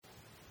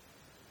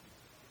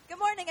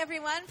morning,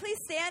 everyone. Please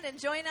stand and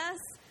join us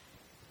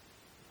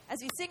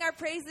as we sing our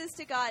praises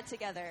to God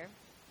together.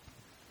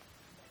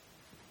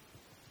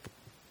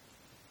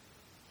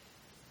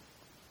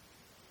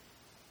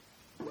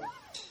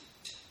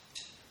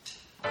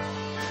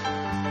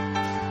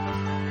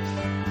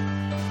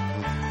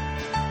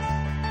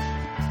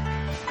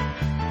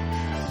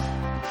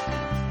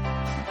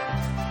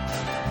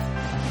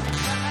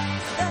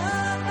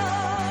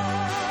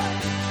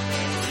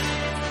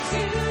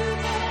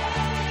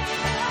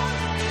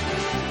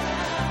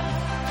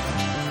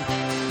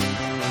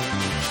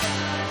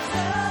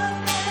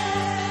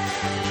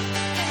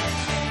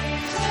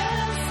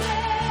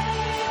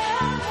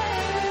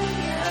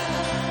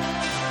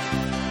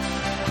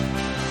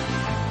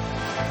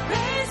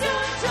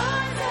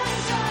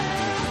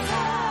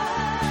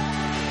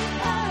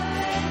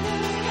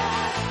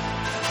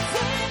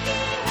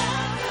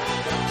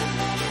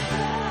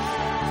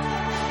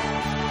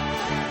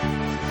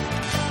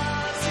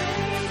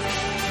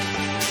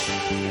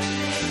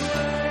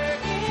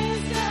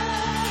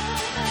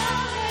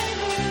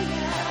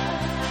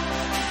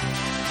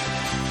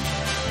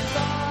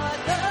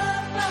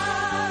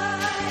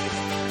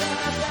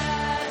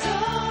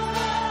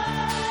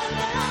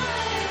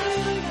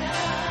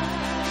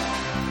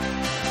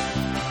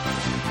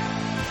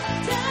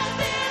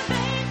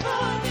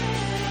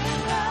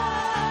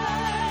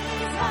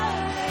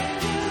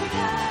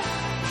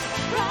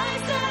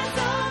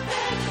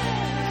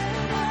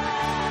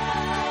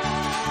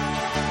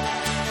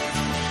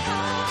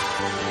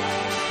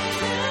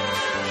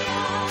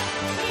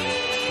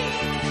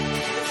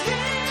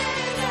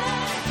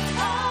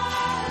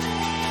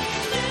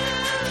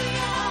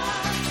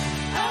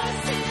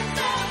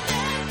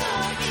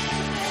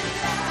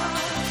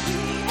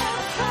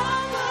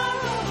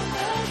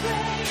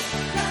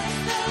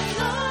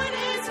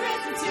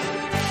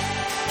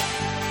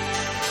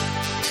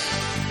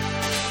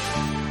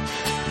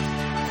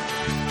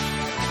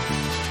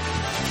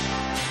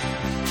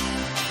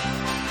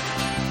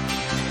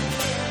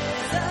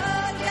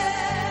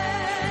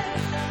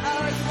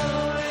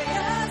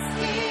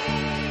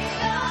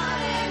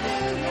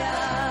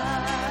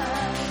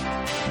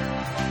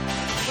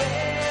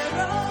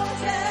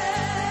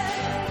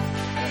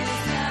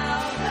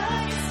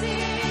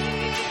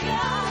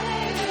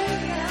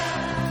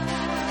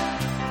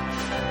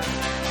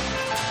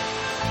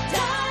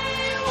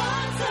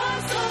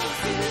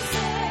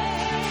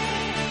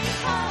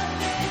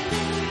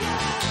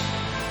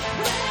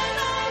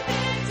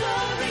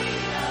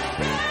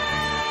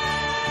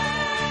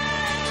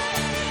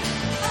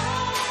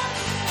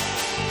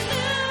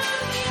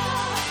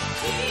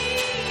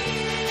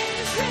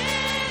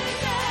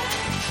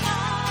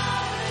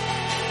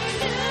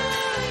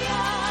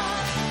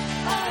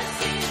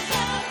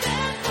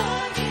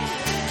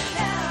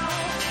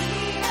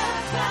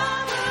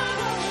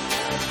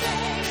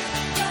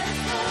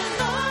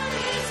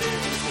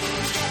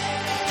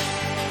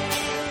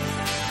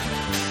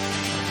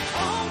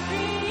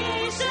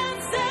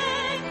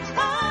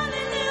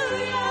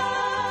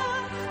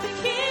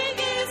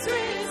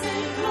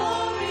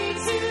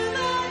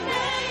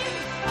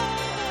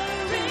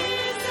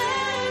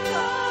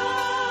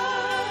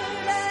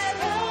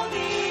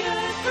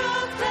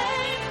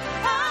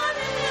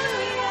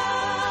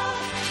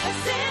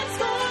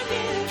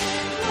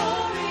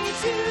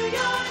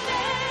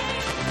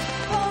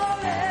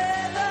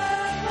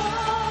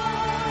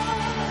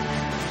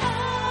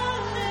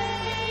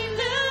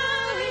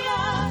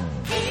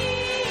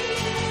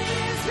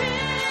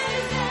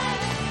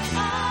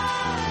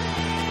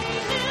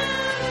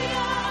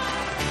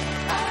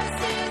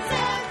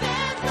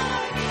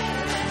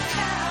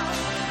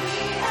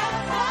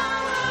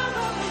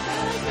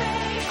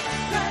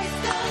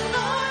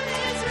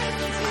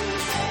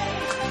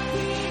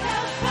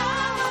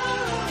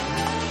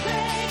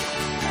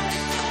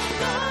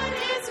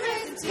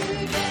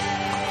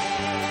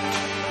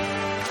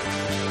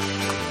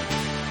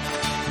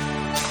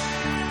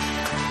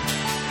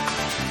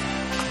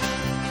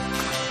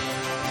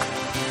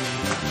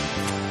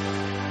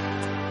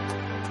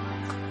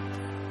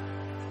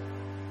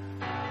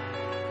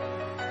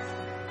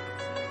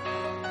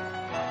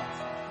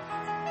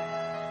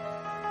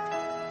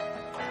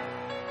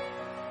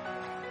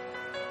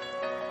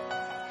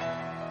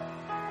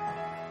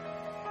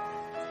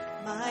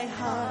 My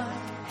heart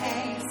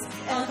hangs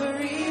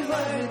every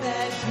word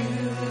that you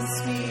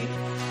speak.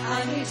 I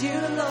need you,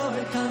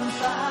 Lord, come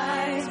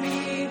find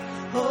me.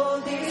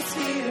 Holy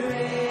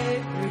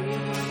Spirit,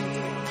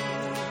 breathe.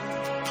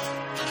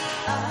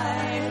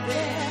 I've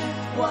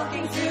been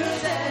walking through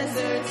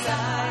deserts.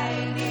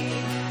 I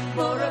need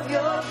more of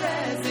your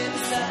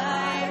presence.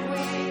 I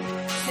weep.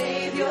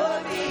 Savior,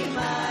 be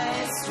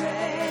my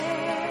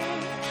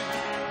strength.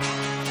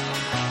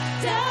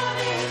 Down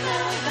in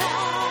the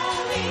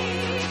valley,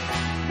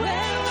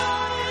 where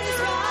waters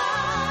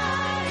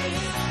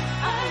rise,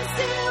 I'm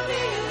still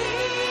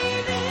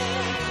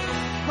believing.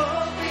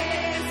 Hope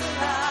is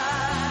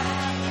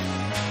alive.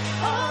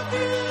 All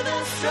through the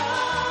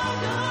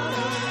struggle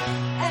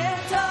and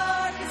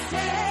darkest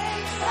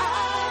days,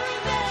 I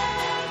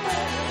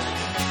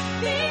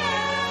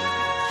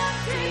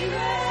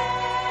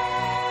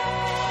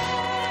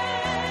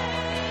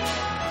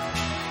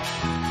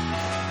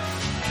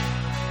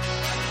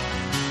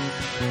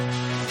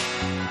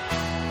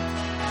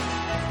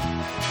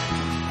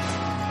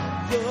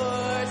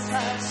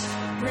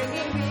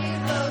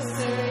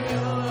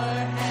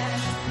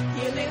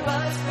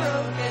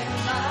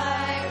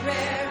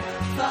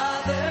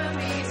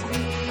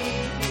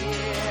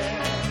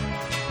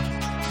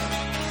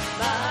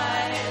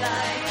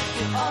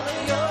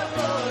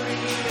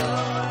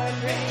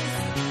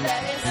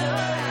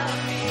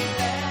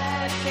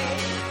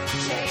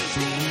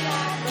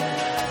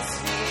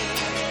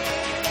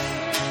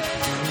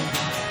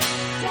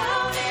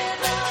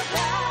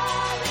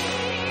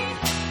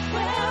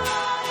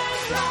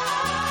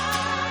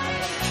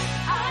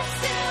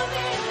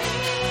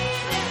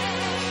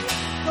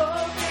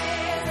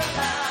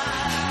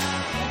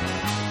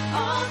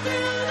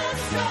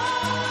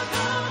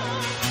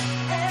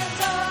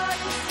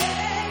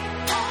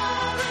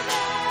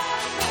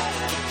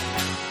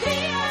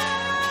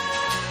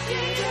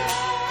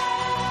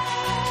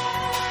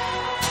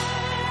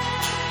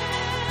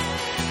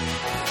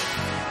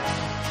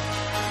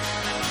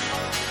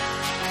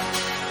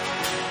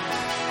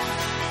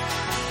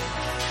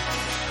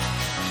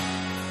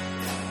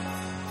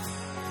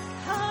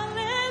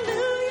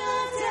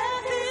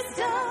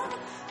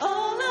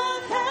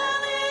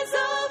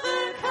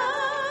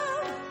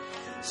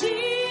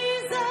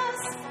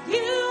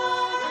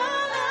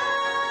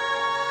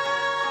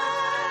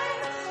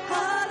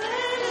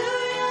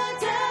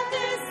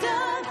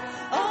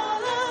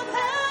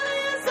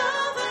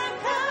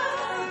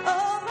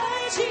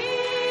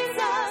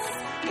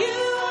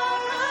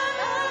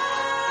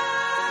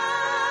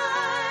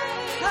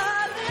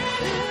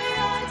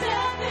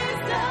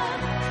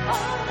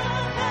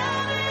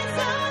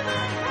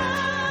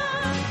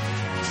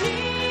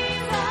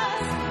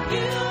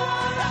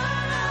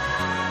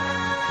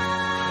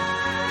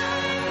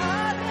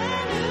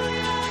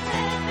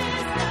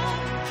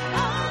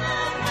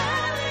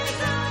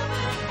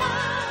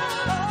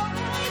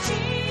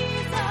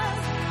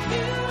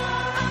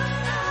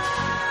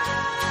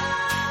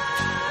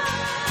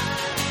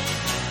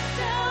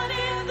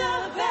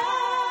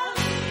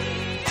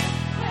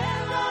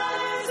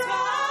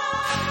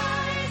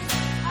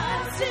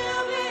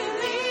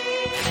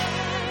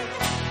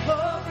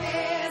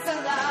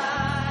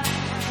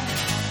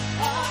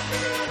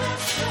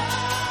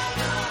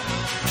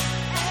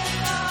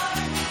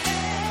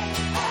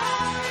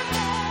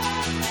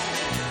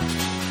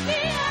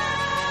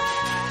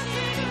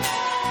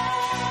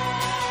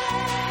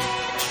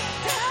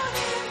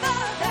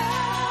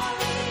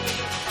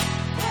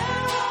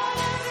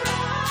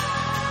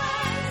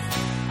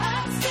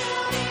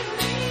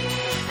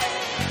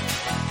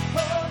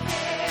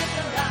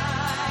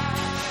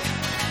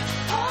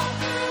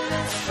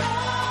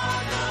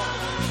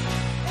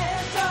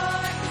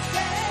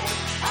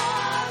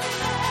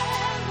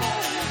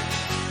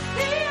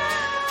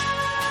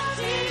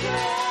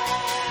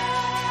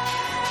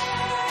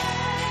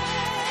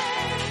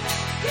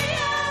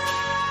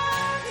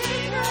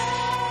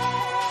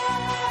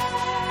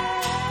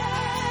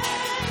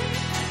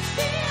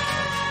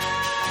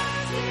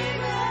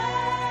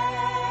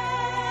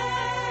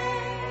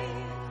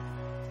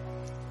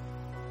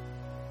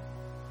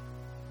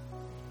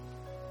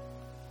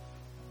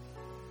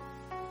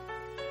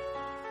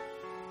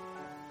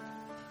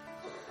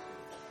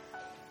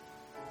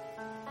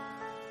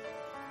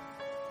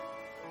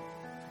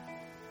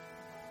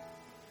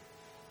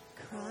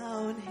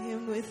crown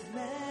him with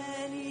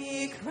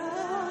many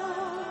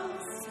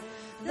crowns,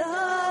 the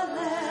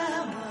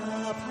Lamb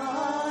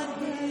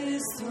upon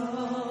his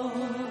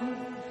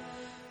throne.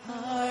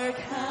 Hark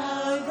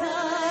how the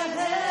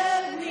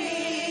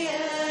heavenly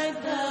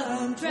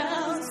anthem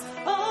drowns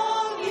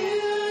all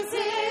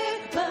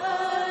music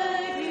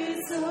but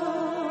his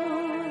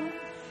own.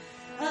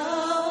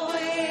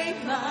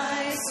 Awake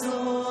my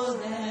soul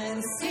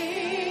and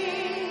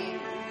sing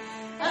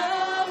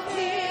of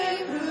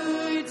him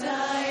who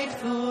died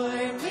for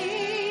me,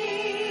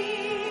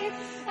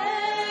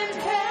 and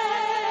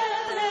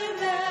heaven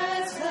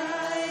that's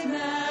thy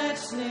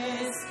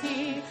matchless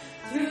King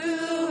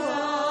through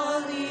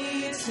all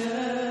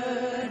eternity.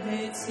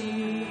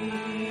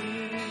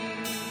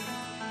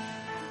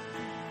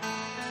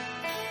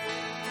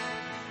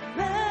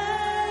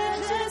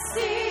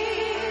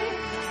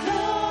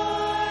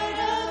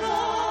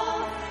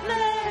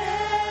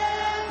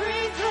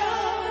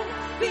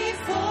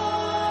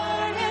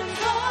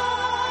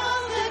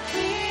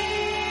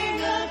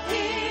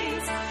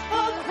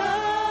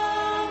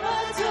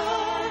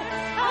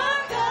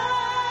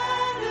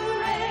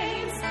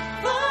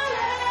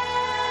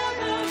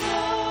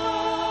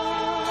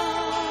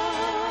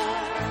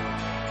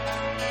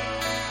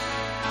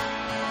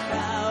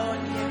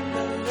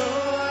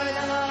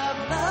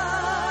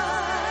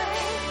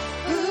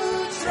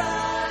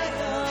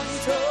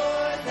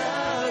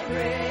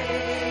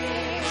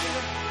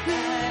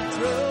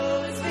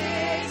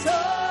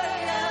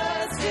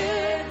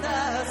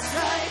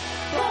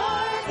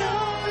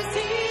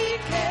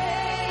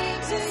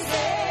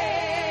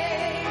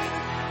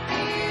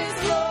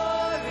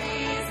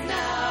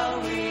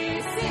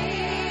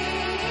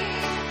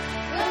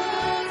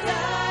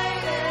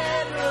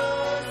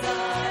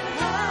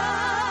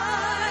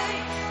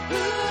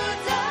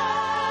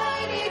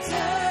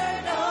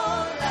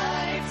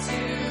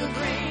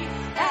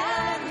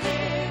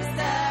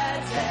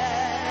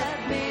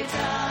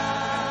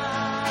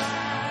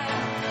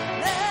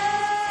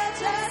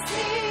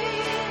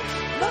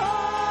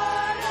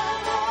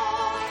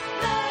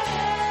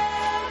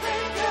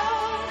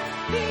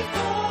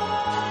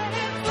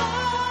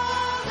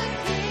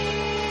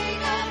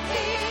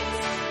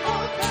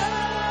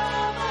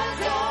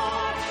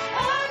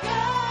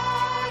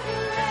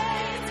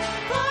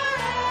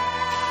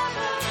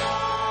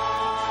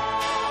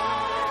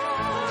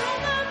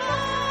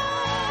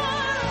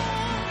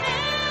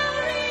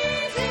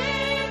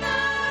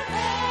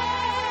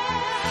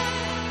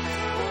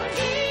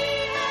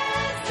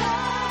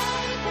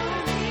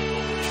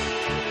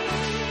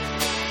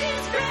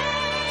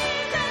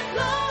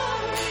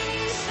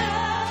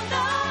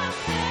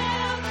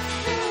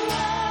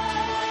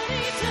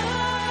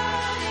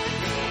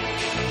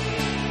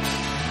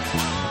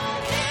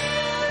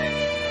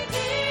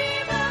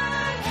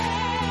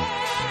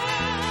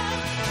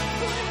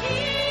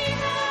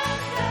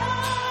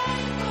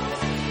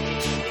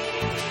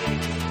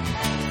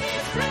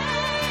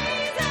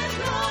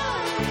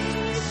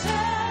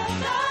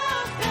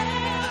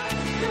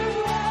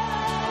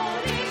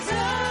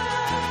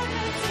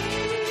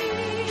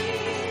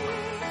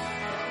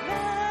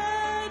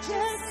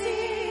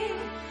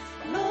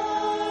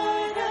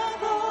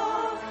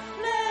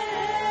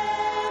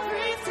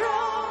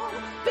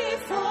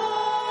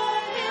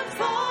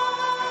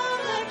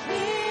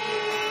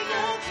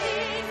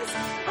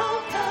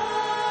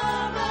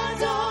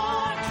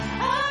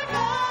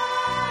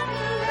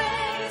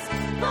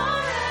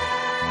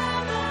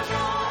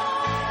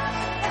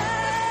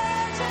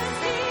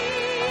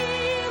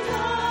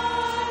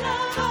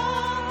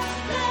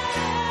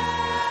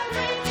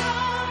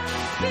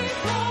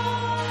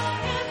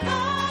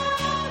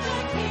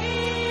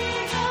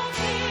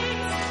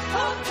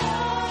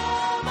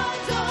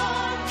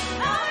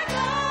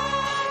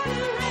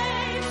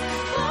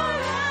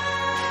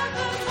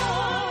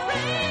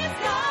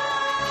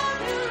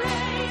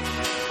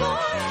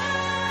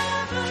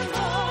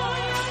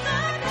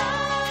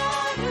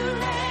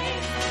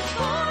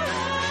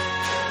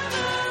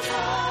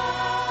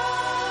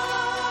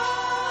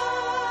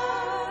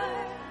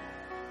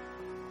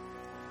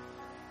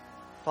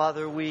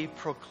 Father, we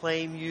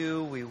proclaim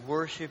you, we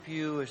worship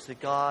you as the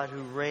God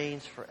who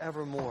reigns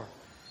forevermore.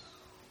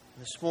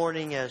 This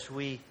morning, as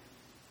we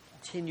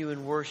continue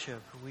in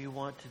worship, we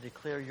want to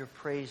declare your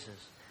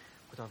praises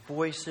with our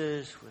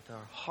voices, with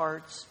our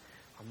hearts,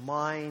 our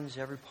minds,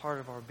 every part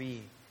of our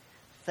being.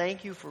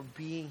 Thank you for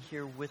being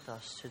here with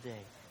us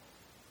today,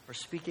 for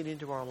speaking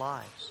into our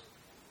lives.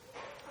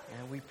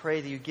 And we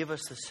pray that you give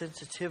us the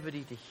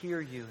sensitivity to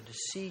hear you and to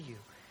see you.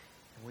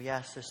 And we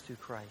ask this through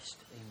Christ.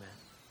 Amen.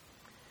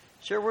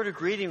 Share a word of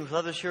greeting with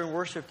others here in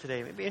worship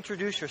today. Maybe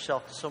introduce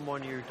yourself to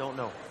someone you don't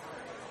know.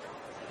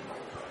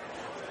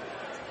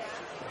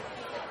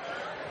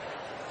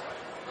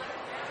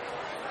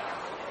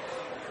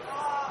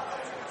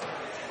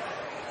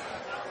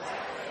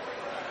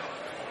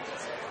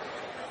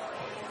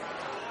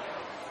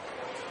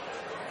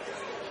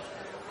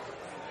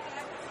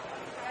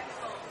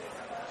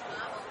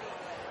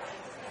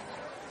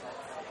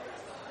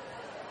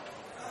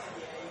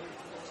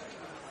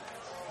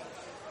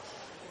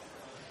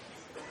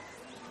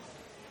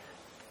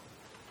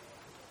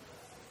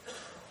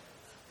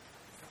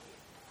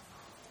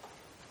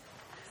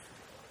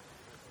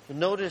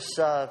 Notice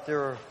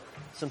there are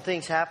some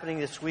things happening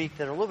this week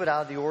that are a little bit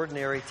out of the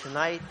ordinary.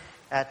 Tonight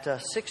at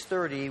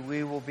 6:30,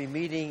 we will be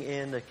meeting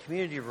in the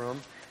community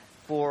room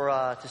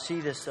to see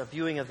this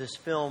viewing of this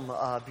film,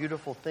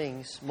 Beautiful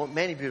Things,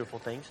 Many Beautiful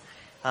Things.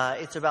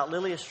 It's about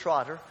Lilias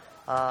Trotter,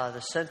 the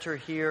center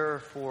here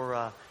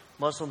for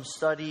Muslim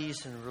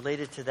studies, and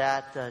related to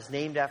that is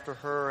named after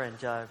her.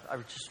 And I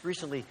just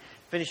recently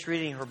finished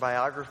reading her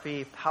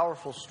biography,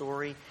 powerful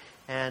story.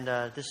 And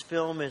this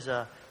film is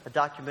a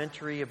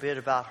documentary a bit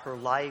about her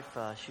life.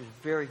 She was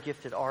a very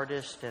gifted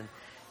artist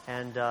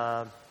and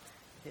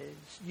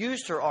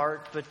used her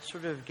art, but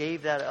sort of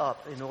gave that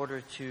up in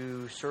order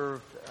to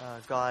serve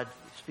God,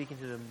 speaking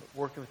to them,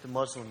 working with the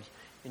Muslims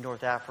in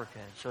North Africa.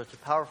 And so it's a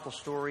powerful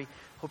story.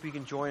 Hope you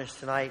can join us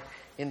tonight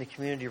in the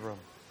community room.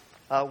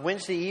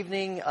 Wednesday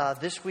evening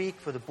this week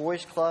for the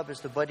Boys Club is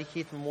the Buddy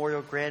Keith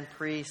Memorial Grand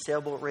Prix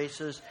sailboat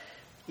races.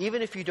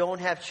 Even if you don't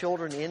have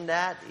children in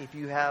that, if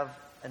you have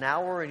an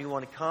hour and you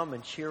want to come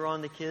and cheer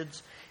on the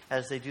kids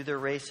as they do their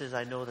races,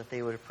 I know that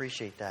they would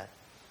appreciate that.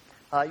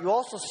 You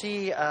also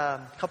see a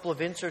couple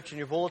of inserts in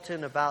your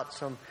bulletin about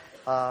some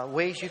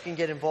ways you can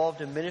get involved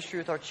in ministry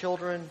with our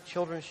children,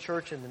 Children's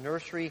Church and the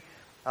nursery,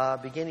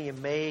 beginning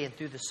in May and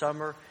through the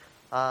summer.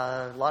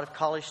 A lot of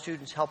college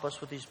students help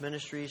us with these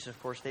ministries. Of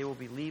course, they will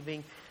be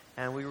leaving,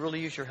 and we really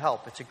use your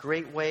help. It's a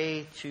great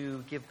way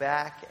to give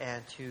back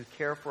and to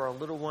care for our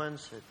little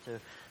ones, to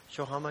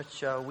show how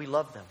much we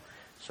love them.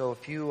 So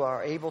if you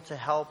are able to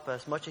help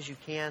as much as you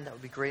can, that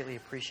would be greatly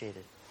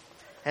appreciated.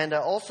 And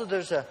also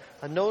there's a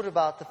note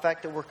about the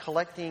fact that we're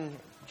collecting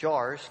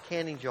jars,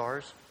 canning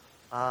jars,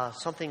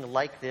 something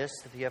like this.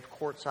 If you have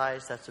quart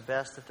size, that's the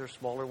best. If they're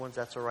smaller ones,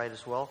 that's all right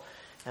as well.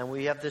 And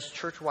we have this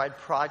church-wide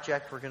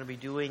project we're going to be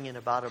doing in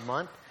about a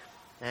month.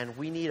 And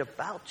we need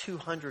about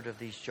 200 of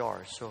these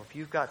jars. So if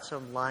you've got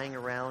some lying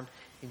around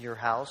in your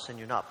house and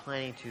you're not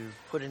planning to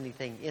put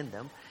anything in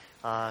them,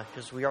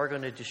 because we are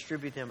going to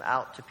distribute them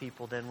out to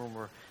people then when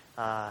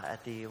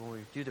when we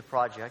do the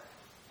project.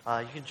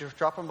 You can just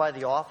drop them by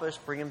the office,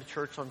 bring them to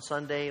church on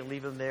Sunday, and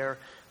leave them there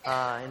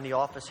in the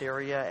office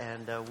area,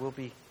 and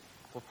we're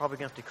probably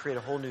going to have to create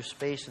a whole new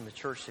space in the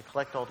church to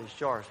collect all these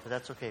jars, but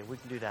that's okay. We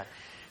can do that.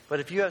 But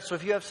if you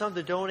have some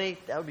to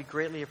donate, that would be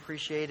greatly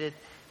appreciated,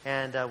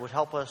 and would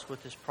help us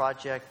with this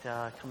project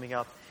coming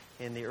up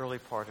in the early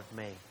part of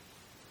May.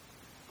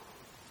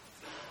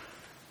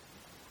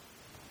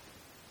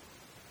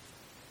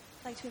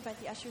 I'd like to invite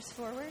the ushers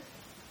forward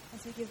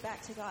as we give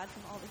back to God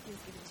from all that He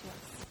has given to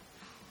us.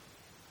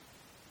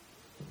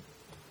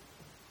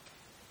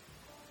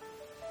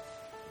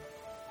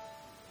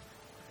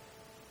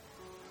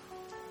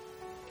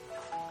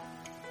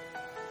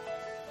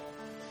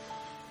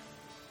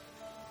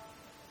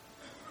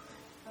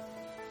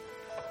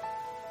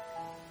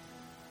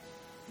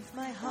 If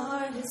my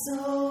heart is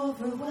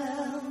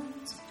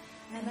overwhelmed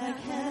and I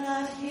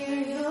cannot hear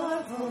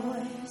your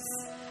voice,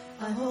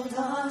 I hold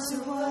on to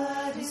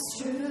what is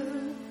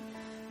true,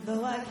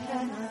 though I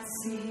cannot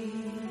see.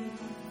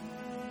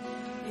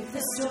 If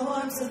the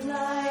storms of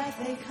life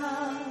they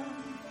come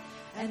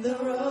and the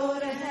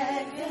road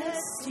ahead gets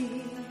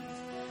steep,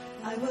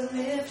 I will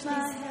lift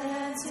my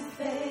hands in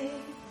faith,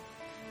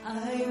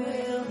 I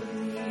will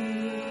believe.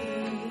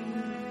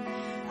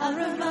 I'll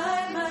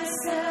remind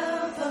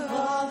myself of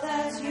all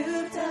that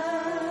you've done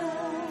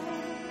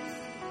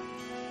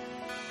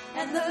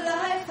and the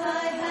life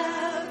I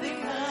have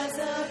because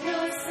of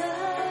your Son.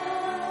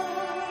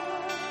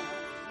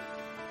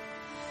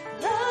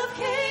 Love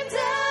came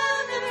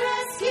down and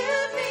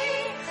rescued me.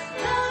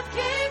 Love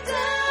came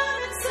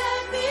down and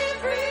set me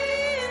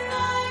free. And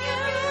I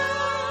am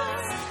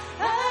yours.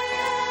 I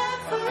am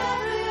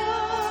forever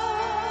yours.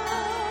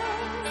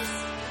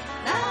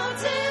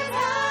 Mountains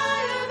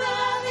high or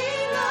valley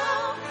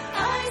low,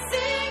 I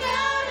sing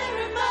out and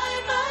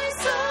remind my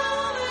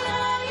soul that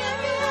I am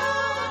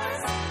yours.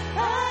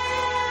 I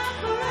am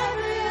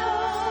forever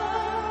yours.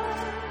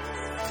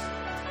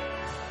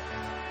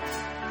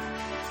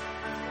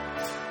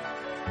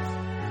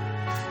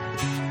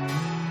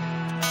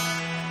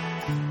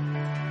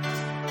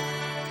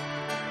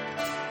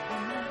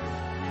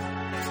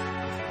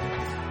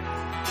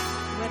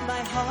 When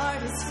my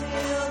heart is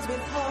filled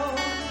with hope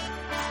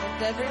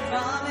and every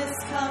promise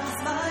comes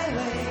my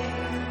way,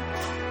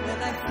 when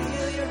I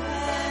feel your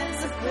hands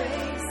of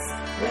grace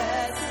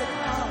rest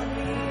upon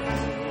me,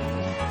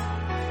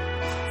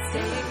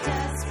 staying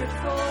desperate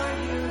for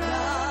you,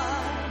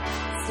 God,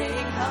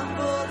 staying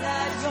humbled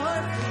at your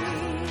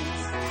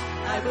feet,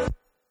 I will believe.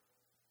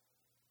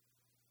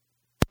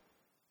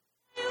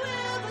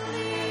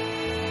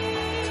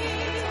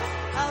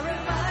 I'll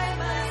remind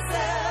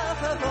myself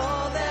of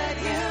all that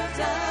you've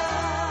done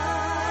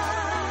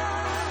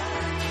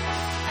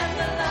and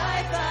the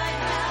life I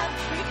have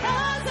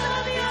because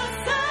of your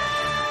Son.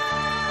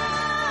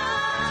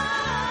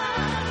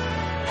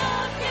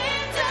 Love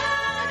came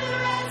down and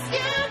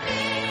rescued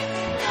me.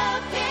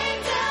 Love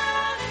came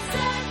down and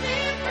set me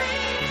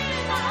free.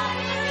 And I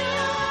am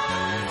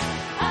yours.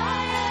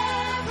 I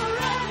am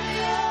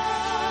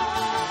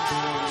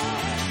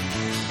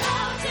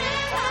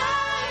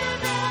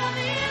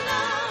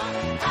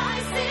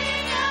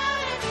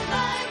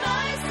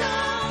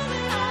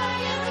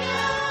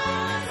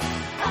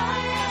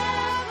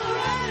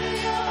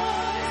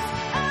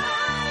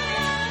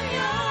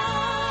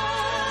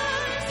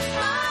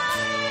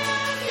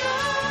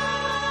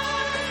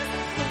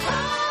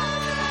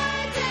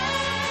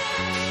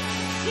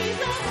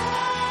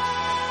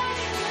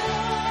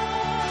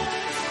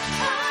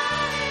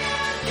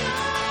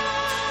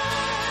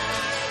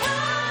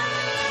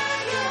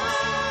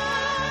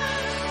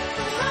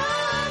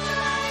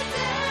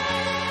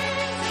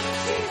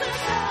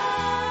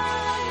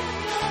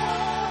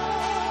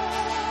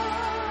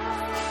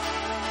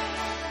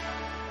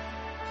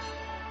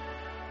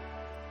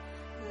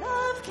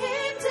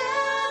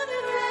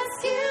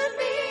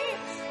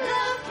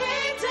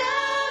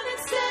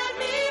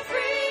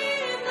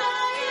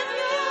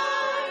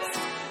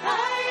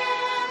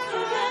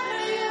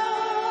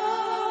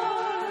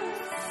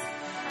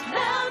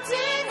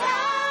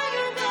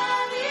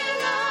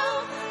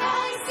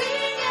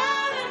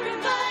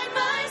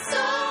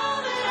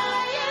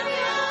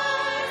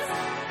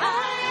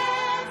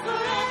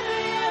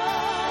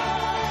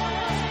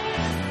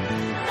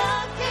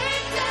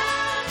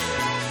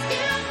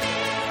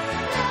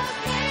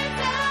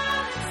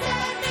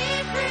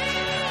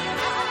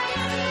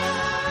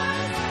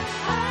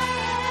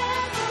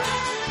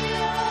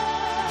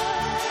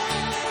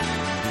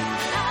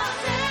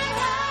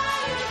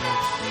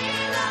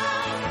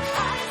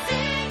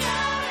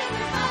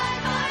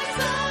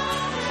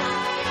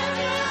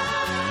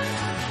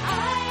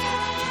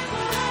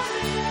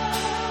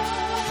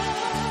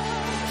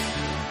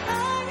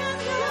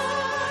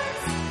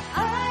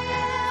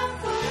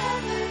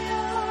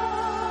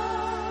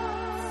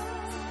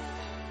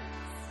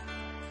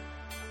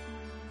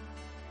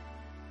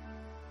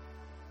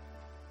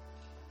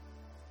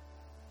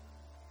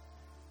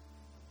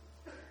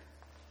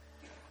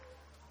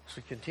As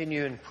we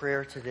continue in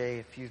prayer today,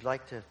 if you'd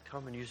like to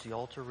come and use the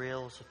altar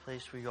rail as a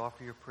place where you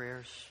offer your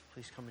prayers,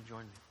 please come and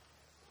join me.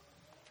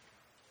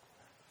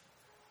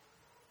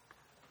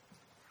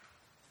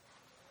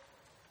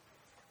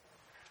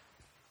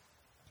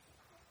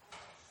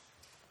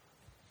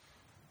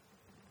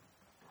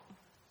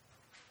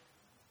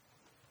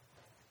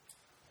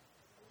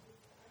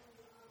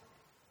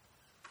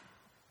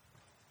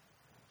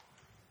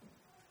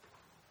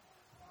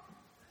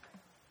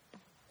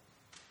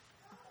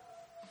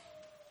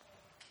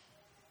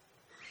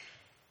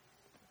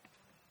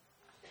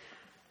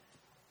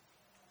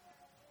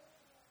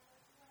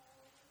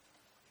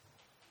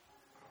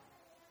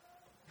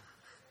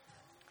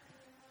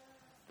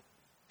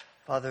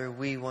 Father,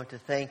 we want to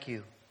thank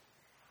you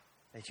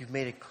that you've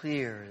made it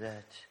clear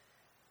that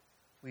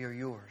we are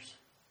yours.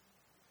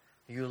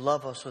 You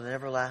love us with an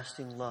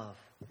everlasting love.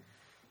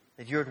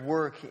 That you're at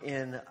work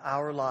in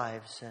our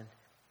lives and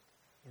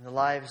in the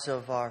lives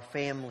of our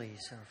families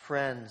and our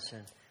friends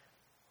and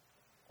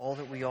all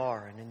that we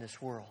are and in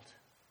this world.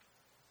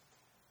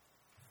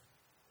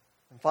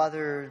 And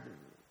Father,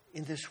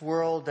 in this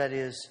world that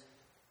is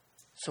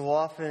so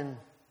often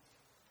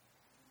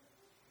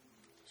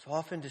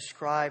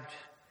described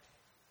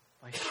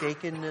by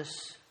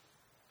shakenness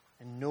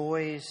and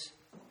noise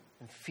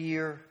and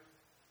fear,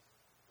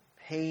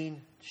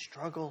 pain,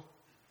 struggle,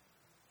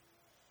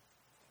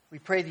 we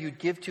pray that you'd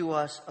give to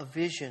us a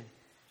vision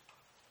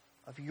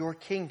of your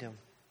kingdom,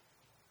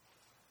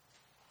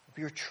 of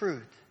your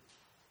truth,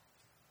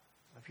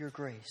 of your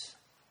grace.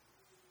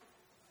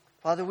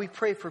 Father, we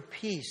pray for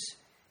peace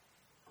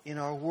in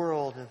our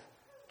world of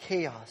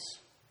chaos.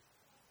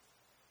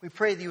 We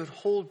pray that you would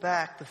hold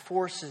back the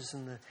forces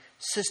and the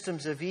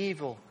systems of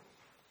evil,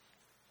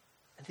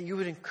 and that you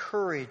would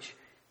encourage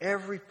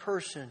every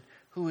person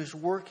who is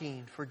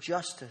working for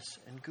justice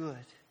and good.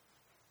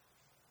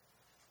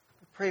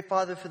 We pray,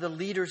 Father, for the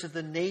leaders of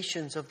the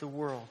nations of the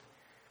world,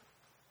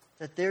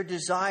 that their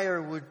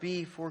desire would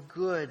be for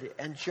good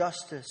and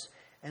justice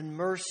and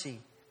mercy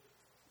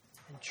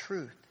and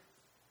truth.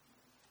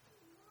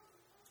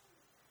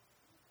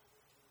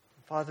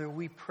 Father,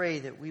 we pray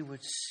that we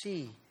would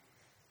see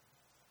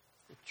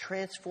the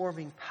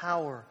transforming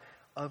power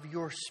of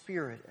your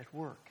Spirit at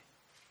work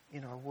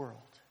in our world.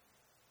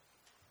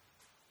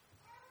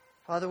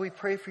 Father, we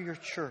pray for your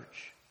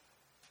church.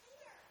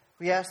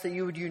 We ask that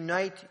you would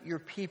unite your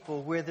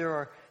people where there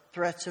are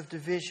threats of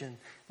division.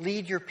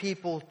 Lead your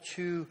people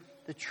to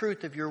the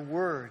truth of your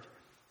word.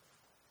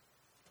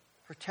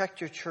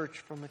 Protect your church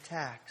from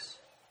attacks.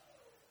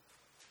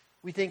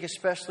 We think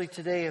especially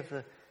today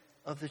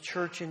of the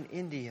church in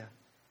India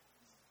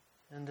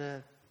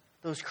and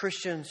those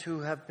Christians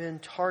who have been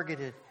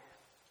targeted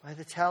by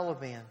the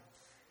Taliban,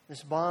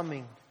 this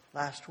bombing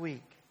last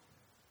week.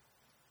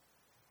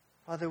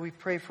 Father, we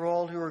pray for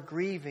all who are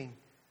grieving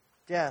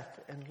death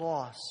and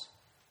loss.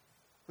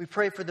 We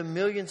pray for the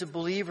millions of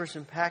believers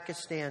in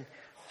Pakistan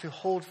to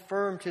hold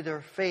firm to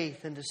their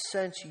faith and to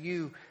sense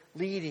you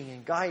leading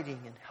and guiding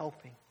and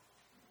helping.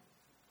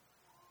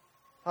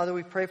 Father,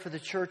 we pray for the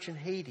church in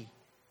Haiti.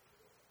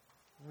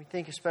 We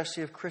think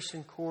especially of Chris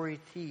and Corey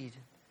Teed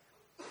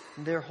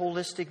and their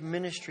holistic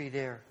ministry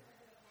there.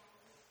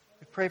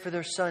 We pray for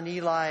their son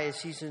Eli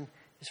as he's in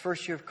his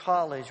first year of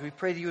college. We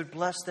pray that you would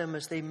bless them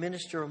as they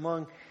minister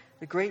among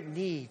the great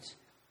needs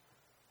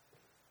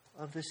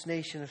of this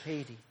nation of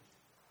Haiti.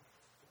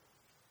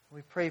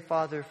 We pray,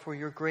 Father, for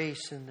your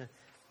grace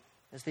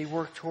as they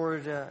work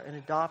toward an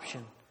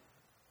adoption.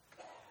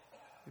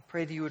 We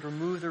pray that you would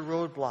remove the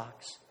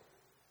roadblocks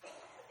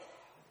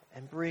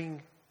and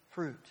bring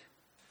fruit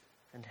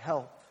and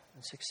help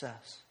and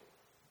success.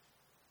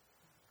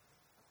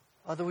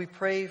 Father, we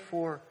pray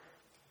for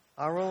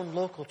our own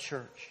local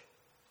church,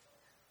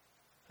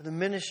 for the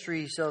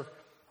ministries of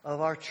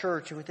our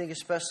church, and we think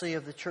especially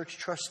of the church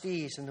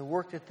trustees and the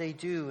work that they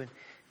do in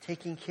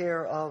taking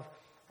care of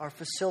our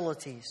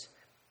facilities.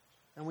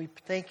 And we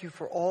thank you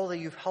for all that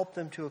you've helped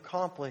them to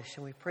accomplish,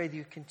 and we pray that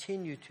you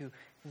continue to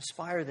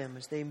inspire them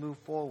as they move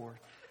forward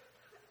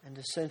and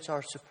to sense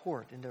our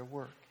support in their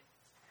work.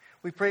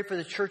 We pray for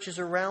the churches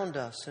around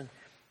us, and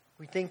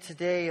we think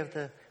today of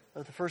the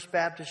First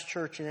Baptist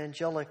Church in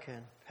Angelica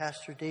and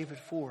Pastor David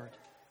Ford.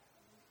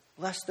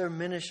 Bless their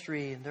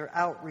ministry and their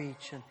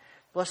outreach, and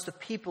bless the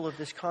people of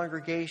this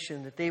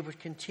congregation, that they would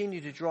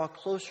continue to draw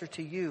closer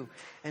to you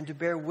and to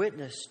bear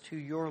witness to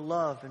your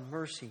love and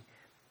mercy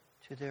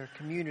to their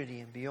community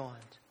and beyond.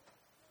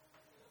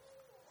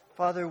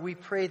 Father, we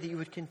pray that you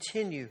would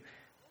continue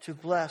to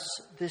bless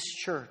this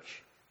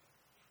church,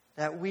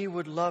 that we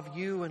would love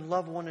you and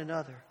love one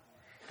another,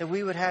 that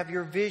we would have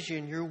your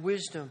vision, your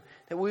wisdom,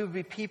 that we would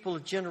be people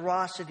of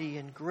generosity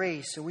and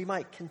grace, so we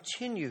might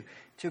continue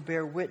to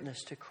bear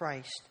witness to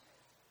Christ.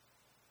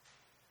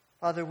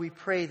 Father, we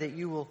pray that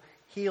you will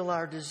heal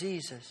our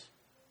diseases,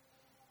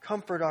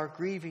 comfort our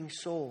grieving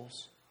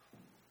souls,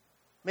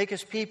 make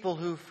us people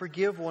who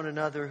forgive one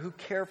another, who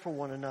care for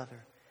one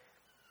another.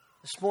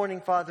 This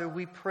morning, Father,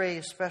 we pray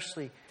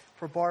especially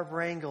for Barb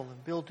Rangel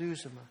and Bill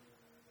Duzema,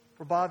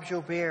 for Bob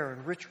Jobert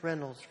and Rich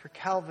Reynolds, for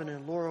Calvin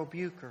and Laurel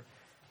Bucher,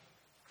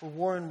 for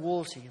Warren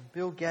Woolsey and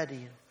Bill Getty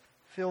and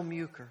Phil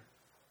Muker,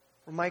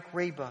 for Mike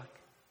Raybuck,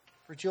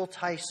 for Jill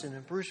Tyson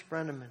and Bruce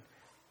Brenneman,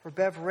 for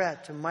Bev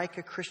Rett and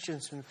Micah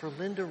Christensen, for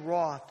Linda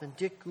Roth and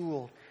Dick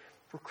Gould,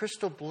 for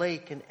Crystal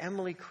Blake and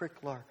Emily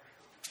Cricklar,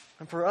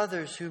 and for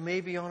others who may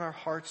be on our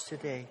hearts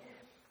today.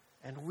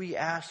 And we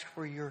ask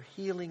for your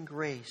healing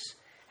grace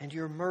and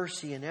your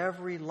mercy in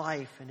every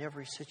life and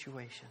every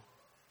situation.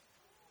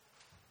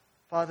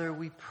 Father,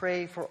 we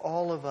pray for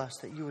all of us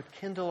that you would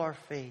kindle our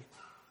faith,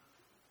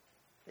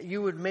 that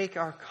you would make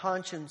our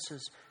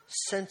consciences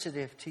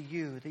sensitive to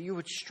you, that you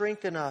would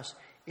strengthen us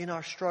in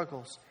our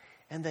struggles,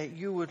 and that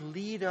you would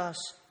lead us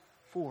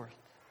forth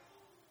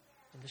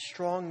in the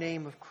strong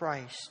name of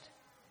Christ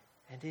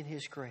and in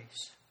his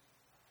grace.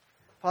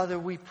 Father,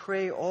 we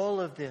pray all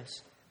of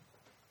this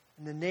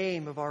in the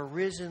name of our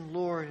risen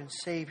Lord and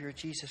Savior,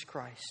 Jesus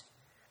Christ,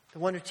 the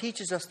one who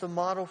teaches us the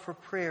model for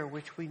prayer,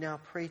 which we now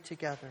pray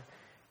together.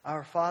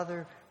 Our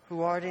Father,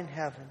 who art in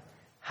heaven,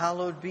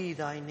 hallowed be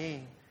thy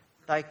name.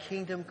 Thy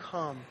kingdom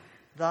come,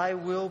 thy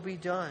will be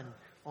done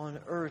on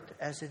earth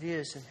as it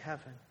is in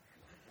heaven.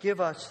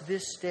 Give us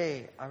this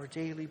day our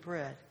daily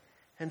bread,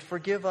 and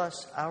forgive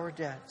us our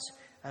debts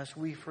as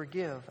we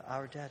forgive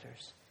our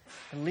debtors.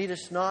 And lead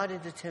us not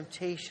into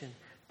temptation,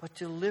 but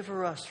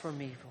deliver us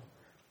from evil.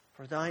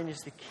 For thine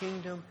is the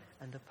kingdom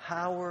and the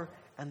power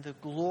and the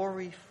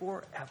glory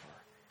forever.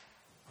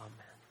 Amen.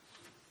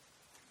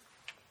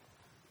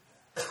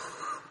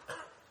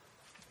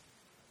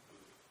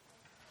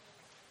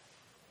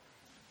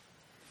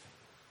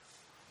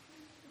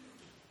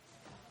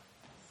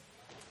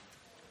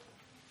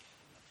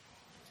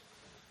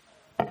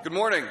 Good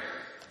morning.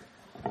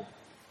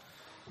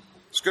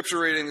 Scripture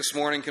reading this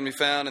morning can be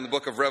found in the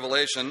book of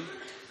Revelation.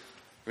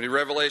 We read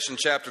Revelation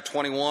chapter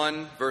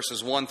 21,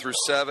 verses 1 through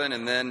 7,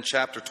 and then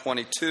chapter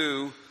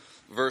 22,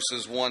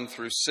 verses 1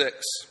 through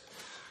 6.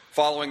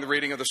 Following the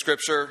reading of the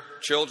Scripture,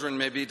 children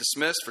may be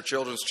dismissed for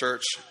Children's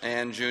Church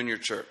and Junior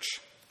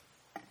Church.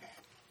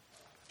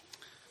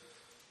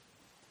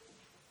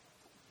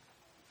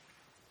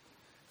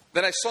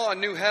 Then I saw a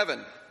new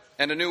heaven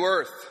and a new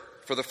earth,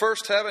 for the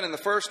first heaven and the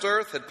first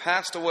earth had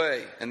passed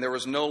away, and there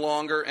was no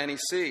longer any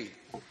sea.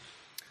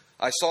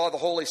 I saw the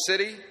holy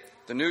city,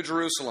 the new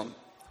Jerusalem,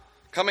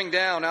 coming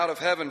down out of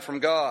heaven from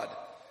God,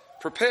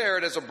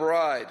 prepared as a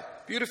bride,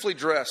 beautifully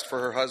dressed for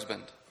her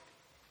husband.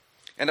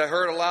 And I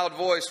heard a loud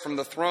voice from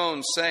the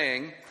throne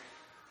saying,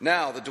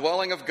 "Now the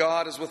dwelling of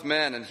God is with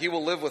men, and he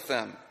will live with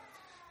them.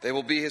 They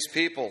will be his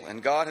people,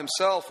 and God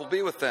himself will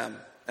be with them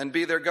and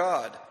be their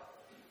God.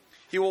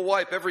 He will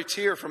wipe every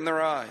tear from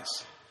their eyes.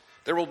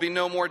 There will be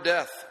no more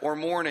death or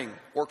mourning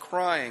or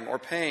crying or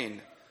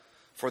pain,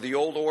 for the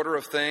old order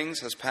of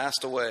things has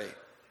passed away."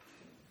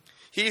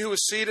 He who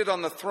is seated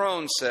on the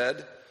throne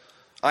said,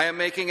 "I am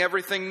making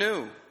everything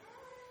new."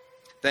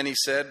 Then he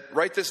said,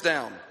 "Write this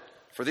down,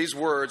 for these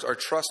words are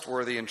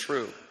trustworthy and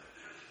true."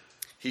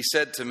 He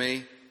said to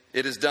me,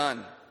 "It is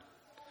done.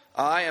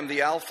 I am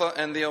the Alpha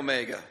and the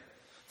Omega,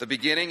 the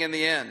beginning and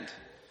the end.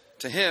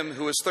 To him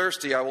who is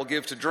thirsty I will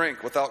give to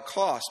drink without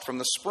cost from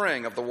the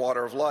spring of the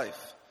water of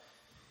life.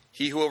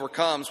 He who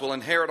overcomes will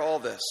inherit all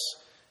this,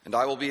 and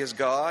I will be his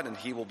God, and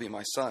he will be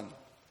my son."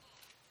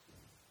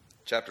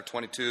 Chapter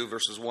 22,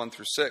 verses 1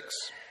 through 6.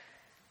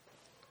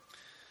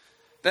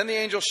 Then the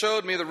angel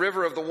showed me the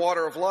river of the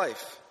water of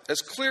life,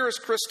 as clear as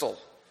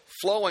crystal,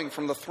 flowing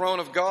from the throne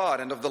of God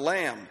and of the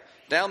Lamb,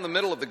 down the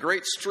middle of the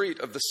great street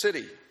of the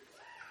city.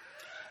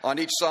 On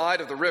each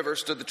side of the river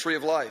stood the tree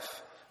of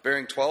life,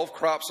 bearing 12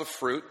 crops of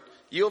fruit,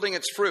 yielding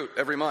its fruit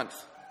every month.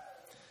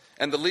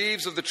 And the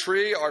leaves of the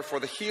tree are for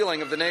the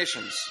healing of the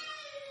nations.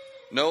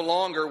 No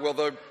longer will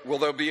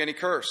there be any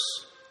curse.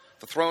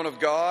 The throne of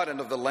God and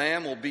of the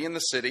Lamb will be in the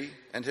city,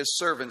 and his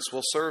servants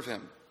will serve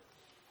him.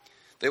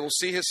 They will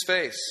see his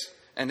face,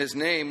 and his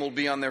name will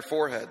be on their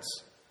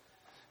foreheads.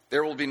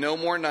 There will be no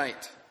more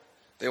night.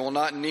 They will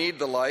not need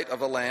the light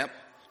of a lamp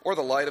or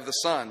the light of the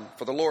sun,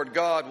 for the Lord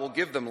God will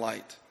give them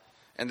light,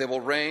 and they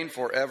will reign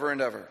forever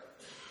and ever.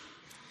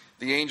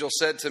 The angel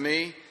said to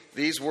me,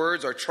 "These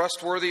words are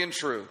trustworthy and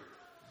true.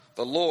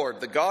 The Lord,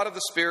 the God of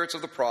the spirits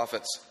of the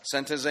prophets,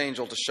 sent his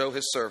angel to show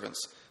his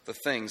servants the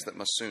things that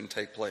must soon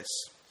take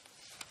place."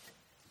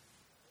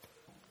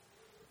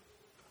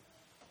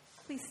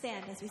 Please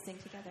stand as we sing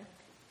together.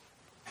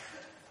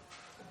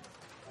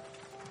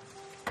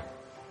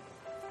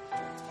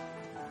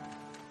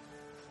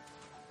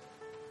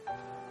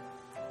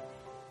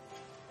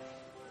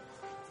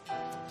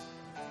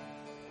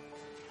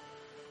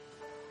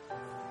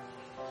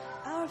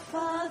 Our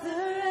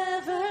Father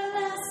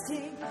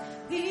everlasting,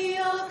 the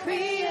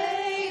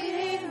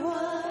all-creating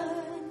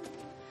one,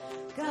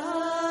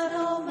 God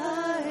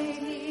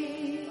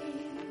Almighty,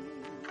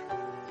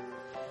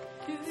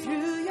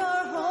 through your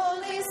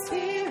Holy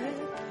Spirit,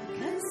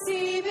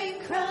 conceiving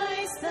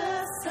Christ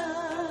the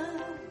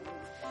Son,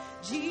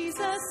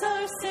 Jesus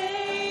our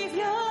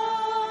Savior.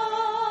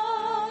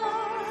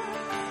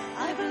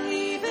 I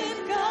believe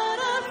in God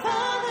our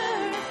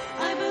Father,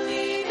 I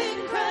believe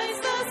in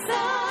Christ the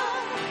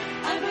Son,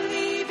 I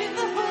believe in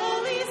the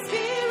Holy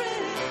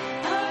Spirit,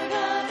 our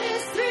God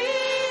is three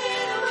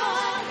in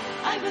one.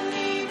 I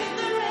believe in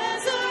the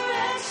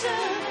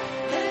resurrection,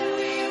 that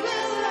we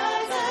will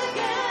rise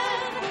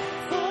again,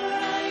 for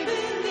I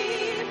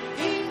believe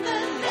in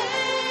the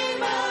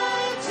name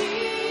of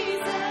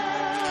Jesus.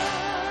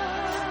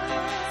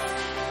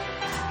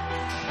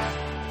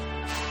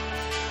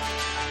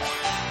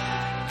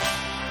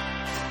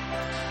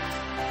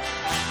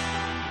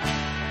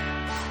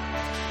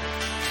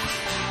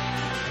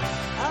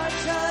 Our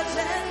judge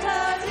and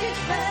our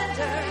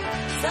defender,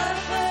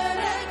 suffered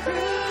and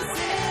crucified.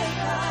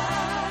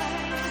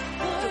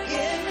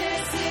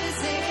 Forgiveness is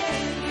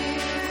in you.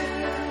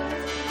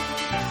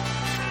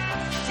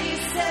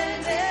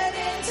 Descended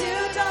into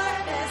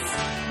darkness,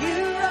 you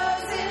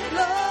rose in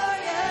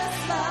glorious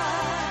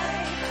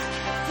light,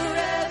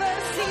 forever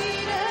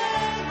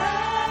seated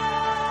high.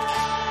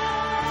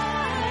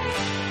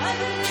 I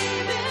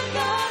believe in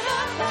God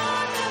our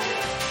Father,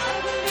 I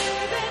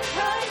believe in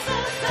Christ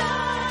the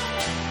Son,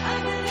 I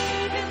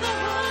believe in the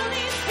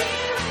Holy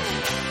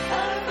Spirit,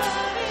 our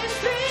God is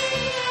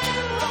three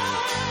in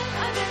one.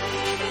 I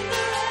believe in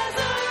the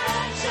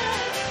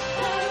resurrection,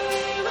 that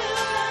we will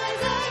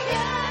rise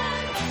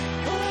again,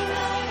 for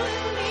I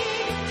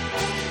believe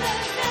in the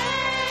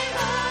name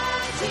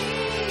of Jesus.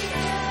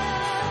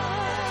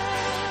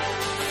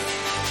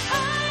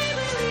 I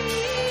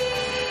believe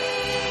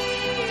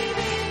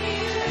in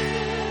you.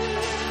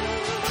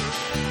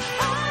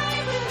 I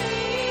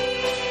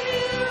believe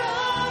you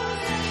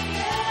rose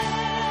again.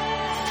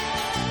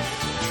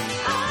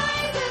 I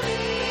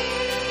believe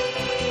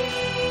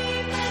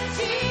that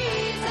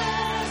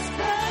Jesus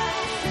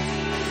Christ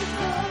is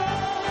Lord.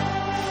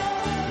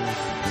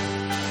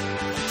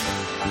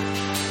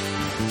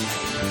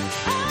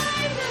 I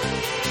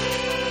believe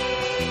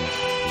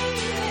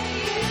in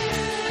you.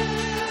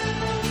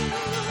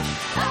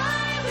 I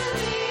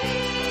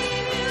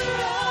believe you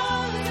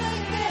rose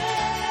again.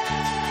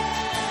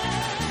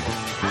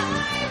 I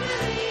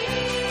believe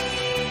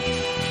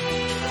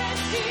that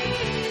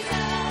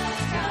Jesus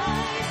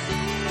Christ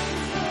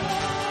is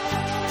Lord.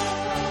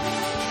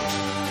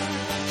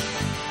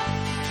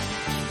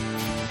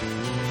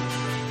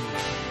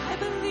 I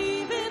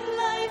believe in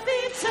life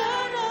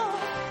eternal.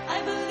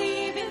 I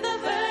believe in the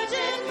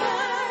virgin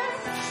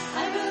birth.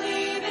 I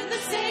believe in the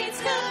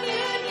saints'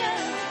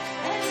 communion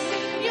and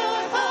in your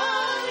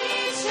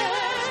holy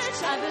church.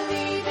 I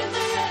believe in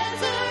the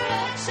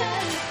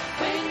resurrection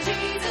when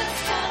Jesus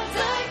comes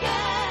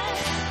again.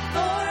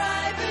 For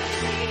I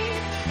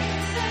believe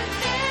in the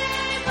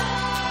name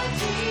of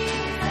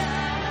Jesus.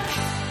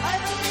 I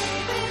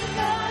believe in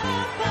God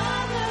our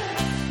Father.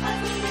 I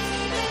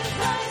believe in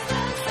Christ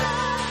the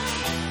Son.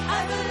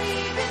 I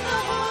believe in the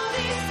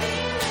Holy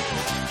Spirit.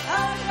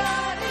 Our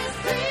God is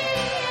three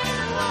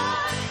in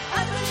one.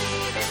 I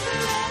believe in the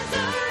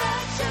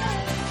resurrection,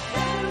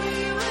 that we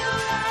will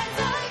rise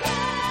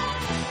again.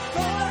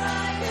 For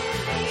I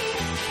believe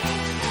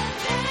in the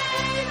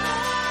name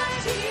of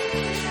Jesus.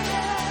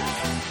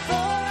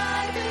 For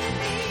I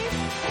believe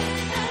in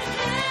the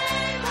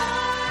name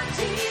of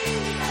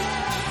Jesus.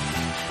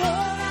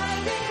 For I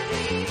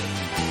believe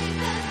in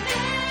the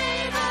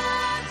name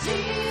of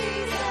Jesus.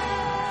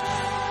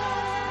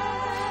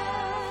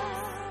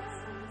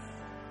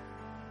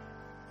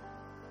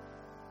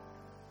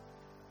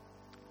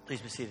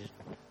 Please be seated.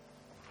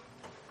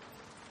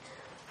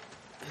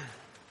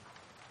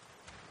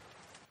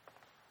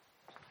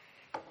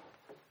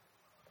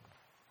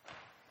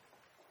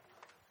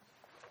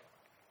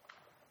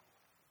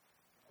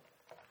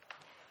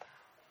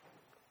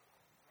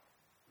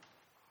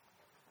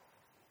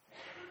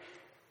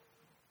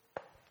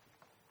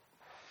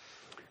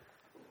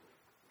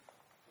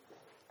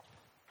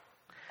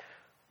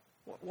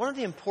 one of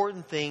the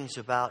important things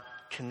about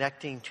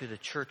connecting to the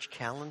church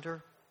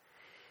calendar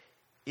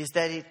is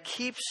that it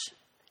keeps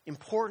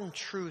important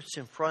truths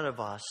in front of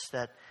us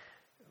that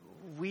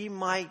we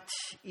might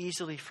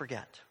easily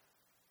forget.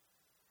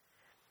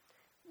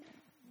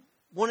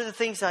 One of the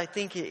things I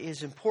think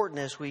is important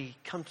as we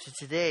come to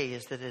today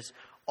is that as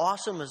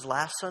awesome as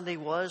last Sunday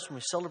was when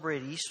we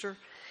celebrated Easter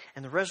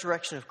and the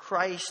resurrection of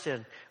Christ,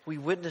 and we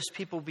witnessed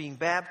people being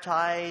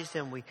baptized,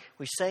 and we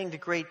sang the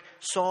great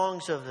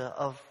songs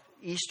of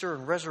Easter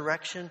and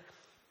resurrection,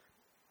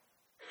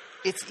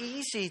 it's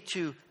easy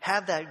to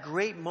have that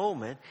great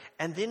moment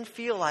and then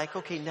feel like,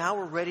 okay, now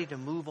we're ready to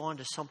move on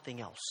to something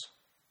else.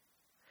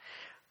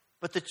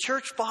 But the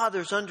church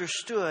fathers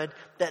understood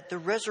that the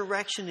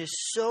resurrection is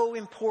so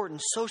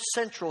important, so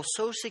central,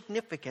 so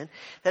significant,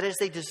 that as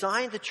they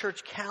designed the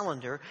church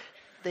calendar,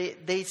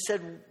 they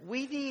said,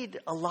 we need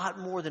a lot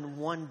more than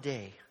one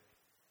day.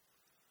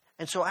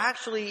 And so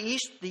actually,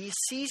 the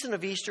season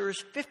of Easter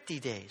is 50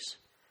 days.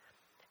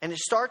 And it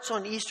starts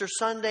on Easter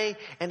Sunday,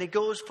 and it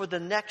goes for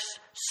the next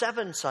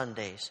 7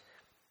 Sundays,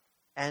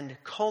 and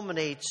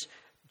culminates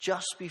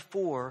just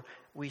before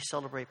we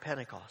celebrate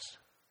Pentecost.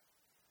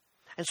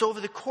 And so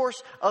over the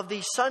course of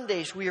these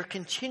Sundays, we are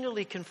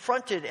continually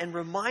confronted and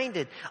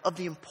reminded of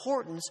the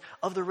importance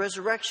of the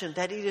resurrection,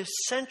 that it is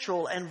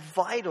central and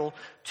vital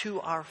to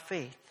our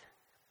faith.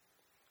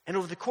 And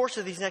over the course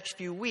of these next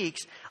few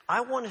weeks,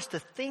 I want us to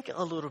think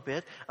a little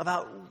bit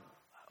about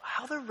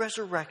how the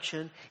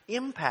resurrection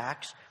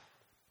impacts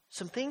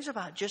some things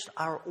about just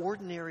our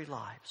ordinary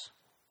lives.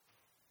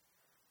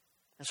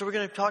 And so we're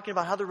going to be talking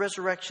about how the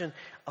resurrection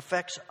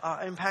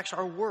impacts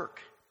our work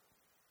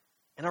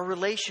and our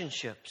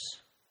relationships,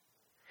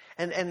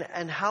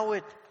 and how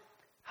it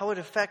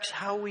affects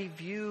how we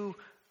view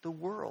the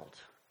world,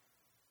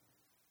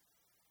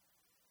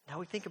 how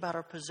we think about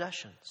our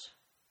possessions.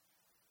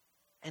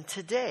 And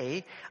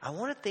today, I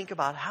want to think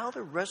about how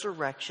the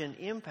resurrection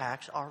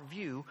impacts our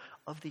view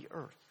of the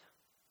earth.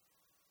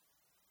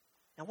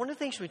 Now, one of the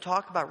things when we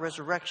talk about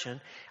resurrection,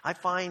 I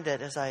find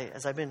that as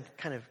I've been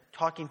kind of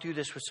talking through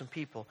this with some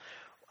people,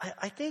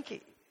 I think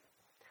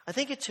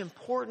it's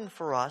important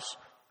for us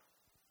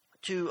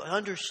to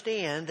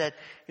understand that,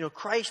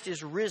 Christ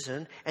is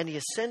risen and he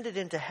ascended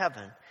into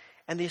heaven.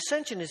 And the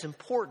ascension is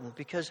important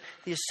because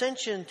the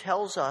ascension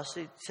tells us,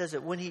 it says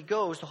that when he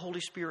goes, the Holy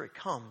Spirit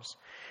comes.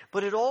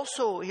 But he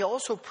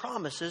also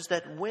promises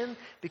that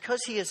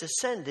because he has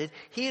ascended,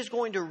 he is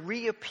going to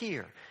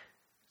reappear.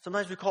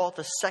 Sometimes we call it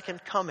the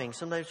second coming.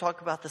 Sometimes we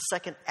talk about the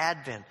second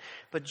advent.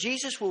 But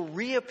Jesus will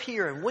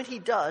reappear, and when he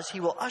does, he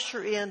will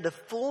usher in the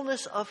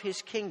fullness of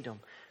his kingdom,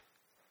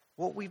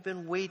 what we've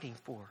been waiting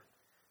for.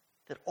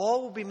 That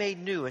all will be made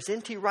new. As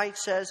N.T. Wright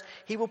says,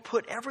 he will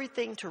put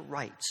everything to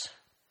rights.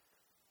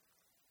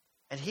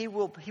 And he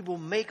will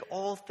make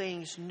all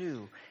things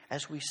new,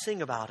 as we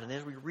sing about and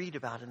as we read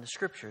about in the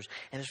Scriptures,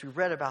 and as we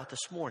read about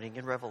this morning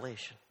in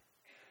Revelation.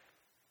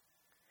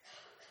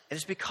 And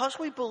it's because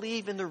we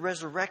believe in the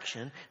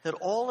resurrection that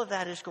all of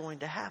that is going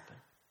to happen.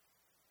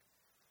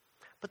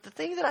 But the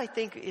thing that I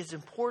think is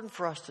important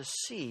for us to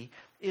see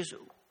is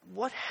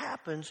what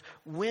happens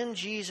when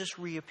Jesus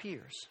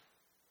reappears.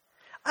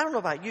 I don't know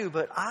about you,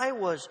 but I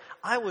was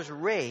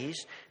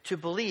raised to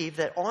believe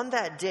that on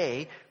that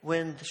day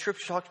when the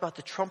Scripture talks about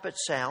the trumpet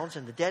sounds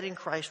and the dead in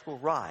Christ will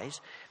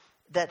rise,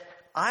 that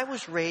I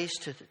was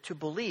raised to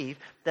believe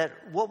that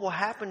what will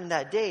happen in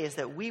that day is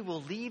that we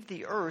will leave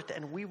the earth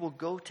and we will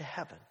go to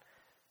heaven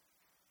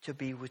to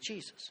be with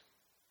Jesus.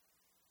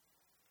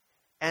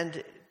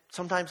 And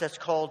sometimes that's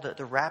called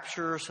the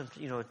rapture.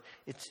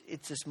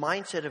 It's this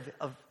mindset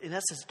of, in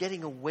essence,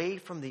 getting away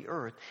from the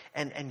earth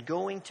and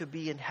going to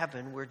be in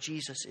heaven where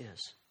Jesus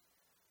is.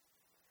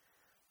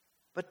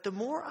 But the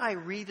more I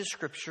read the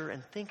Scripture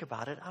and think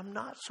about it, I'm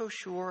not so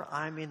sure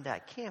I'm in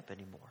that camp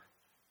anymore.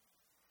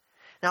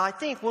 Now, I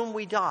think when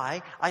we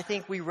die, I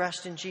think we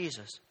rest in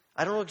Jesus.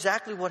 I don't know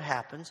exactly what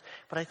happens,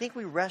 but I think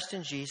we rest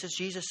in Jesus.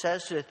 Jesus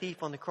says to the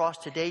thief on the cross,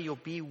 today you'll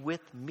be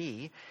with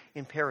me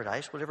in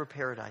paradise, whatever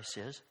paradise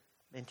is.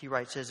 N.T.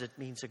 Wright says it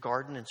means a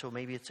garden, and so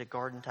maybe it's a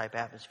garden-type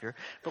atmosphere.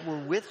 But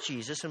we're with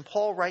Jesus, and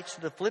Paul writes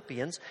to the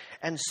Philippians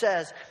and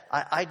says,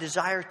 I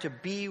desire to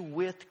be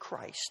with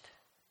Christ.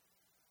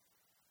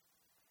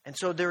 And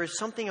so there is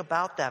something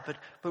about that.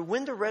 But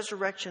when the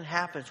resurrection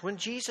happens, when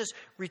Jesus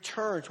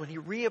returns, when he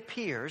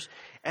reappears,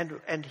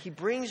 and he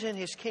brings in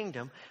his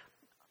kingdom,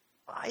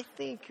 I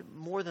think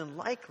more than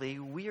likely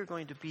we are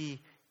going to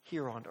be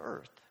here on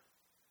earth.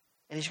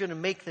 And he's going to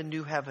make the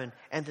new heaven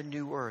and the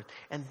new earth.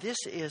 And this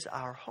is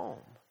our home.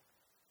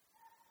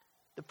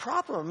 The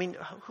problem,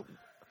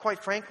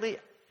 quite frankly,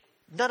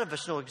 none of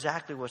us know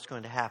exactly what's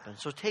going to happen.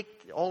 So take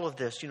all of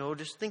this,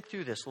 just think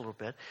through this a little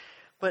bit.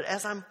 But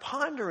as I'm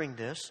pondering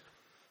this,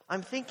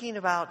 I'm thinking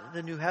about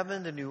the new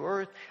heaven, the new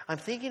earth. I'm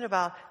thinking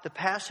about the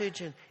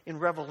passage in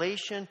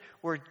Revelation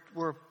where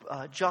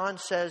John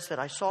says that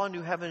I saw a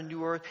new heaven and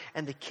new earth,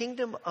 and the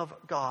kingdom of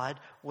God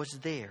was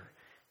there.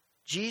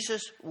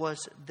 Jesus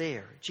was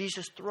there.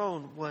 Jesus'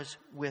 throne was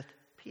with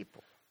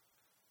people.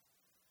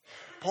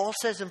 Paul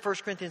says in 1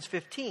 Corinthians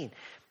 15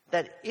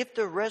 that if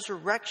the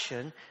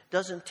resurrection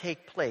doesn't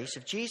take place,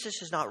 if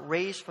Jesus is not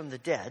raised from the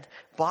dead,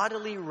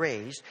 bodily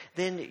raised,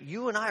 then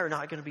you and I are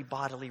not going to be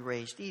bodily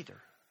raised either.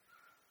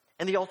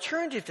 And the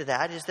alternative to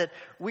that is that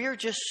we are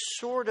just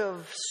sort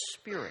of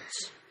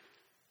spirits.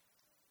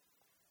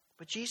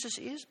 But Jesus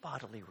is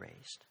bodily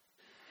raised.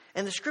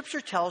 And the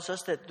scripture tells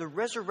us that the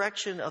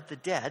resurrection of the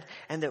dead,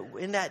 and that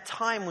in that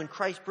time when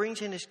Christ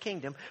brings in his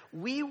kingdom,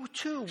 we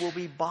too will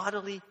be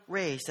bodily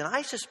raised. And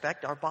I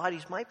suspect our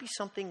bodies might be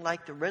something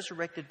like the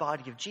resurrected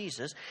body of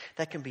Jesus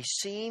that can be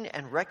seen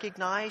and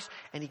recognized,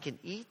 and he can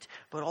eat,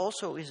 but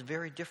also is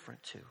very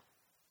different too.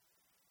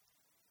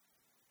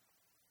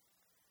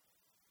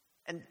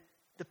 And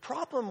the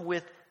problem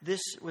with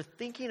this, with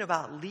thinking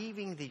about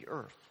leaving the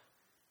earth,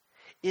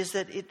 is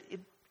that it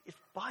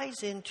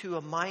buys into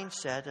a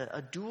mindset,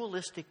 a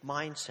dualistic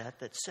mindset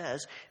that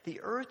says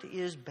the earth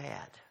is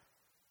bad.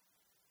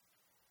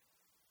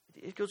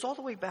 It goes all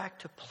the way back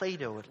to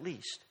Plato, at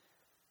least,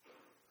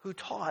 who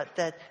taught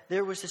that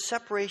there was a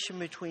separation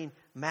between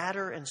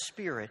matter and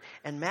spirit,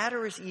 and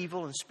matter is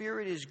evil and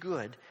spirit is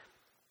good.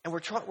 And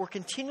we're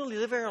continually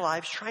living our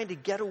lives trying to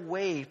get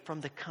away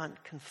from the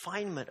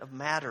confinement of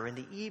matter and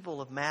the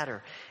evil of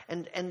matter.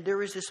 And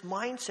there is this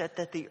mindset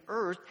that the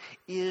earth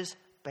is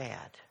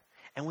bad,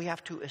 and we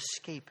have to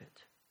escape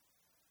it.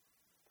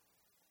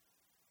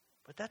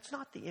 But that's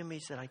not the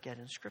image that I get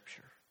in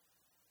Scripture.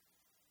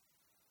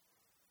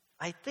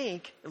 I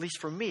think, at least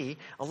for me,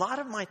 a lot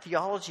of my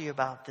theology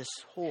about this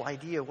whole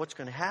idea of what's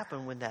going to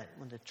happen when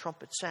the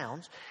trumpet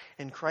sounds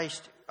and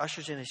Christ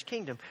ushers in his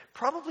kingdom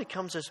probably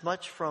comes as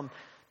much from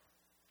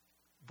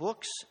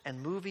books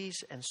and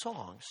movies and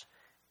songs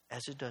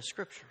as it does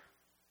Scripture.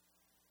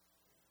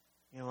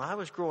 You know, when I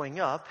was growing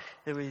up,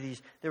 there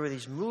were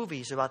these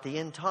movies about the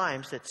end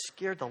times that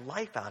scared the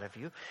life out of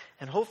you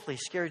and hopefully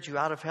scared you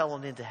out of hell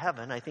and into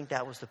heaven. I think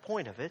that was the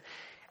point of it.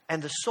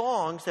 And the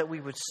songs that we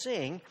would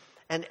sing,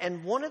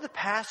 and one of the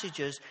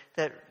passages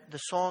that the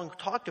song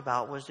talked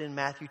about was in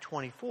Matthew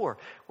 24,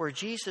 where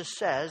Jesus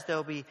says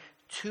there'll be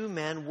two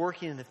men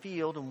working in the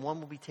field, and one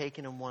will be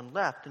taken and one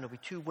left. And there'll be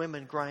two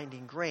women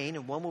grinding grain,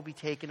 and one will be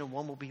taken and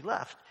one will be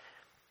left.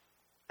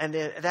 And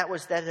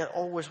that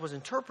always was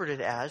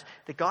interpreted as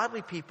the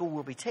godly people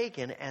will be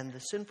taken and the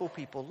sinful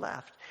people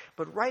left.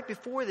 But right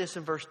before this,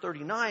 in verse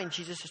 39,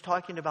 Jesus is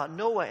talking about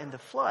Noah and the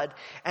flood.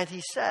 And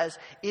he says,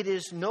 it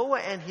is Noah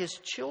and his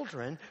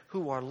children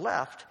who are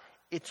left.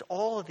 It's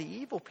all of the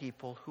evil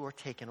people who are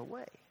taken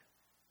away.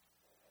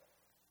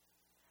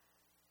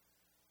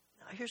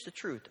 Now, here's the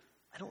truth.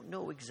 I don't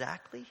know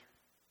exactly.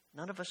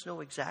 None of us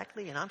know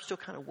exactly. And I'm still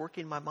kind of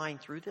working my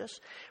mind through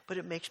this. But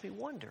it makes me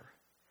wonder.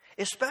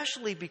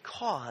 Especially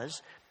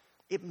because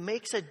it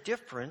makes a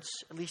difference,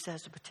 at least it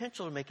has the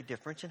potential to make a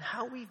difference, in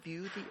how we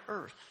view the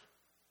earth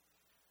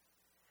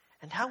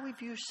and how we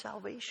view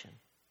salvation.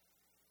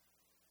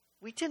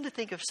 We tend to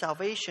think of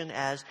salvation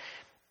as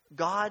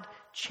God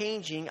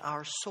changing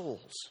our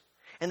souls,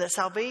 and that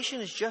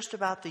salvation is just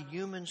about the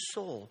human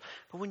soul.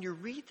 But when you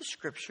read the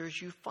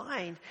Scriptures, you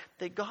find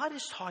that God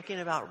is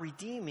talking about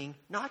redeeming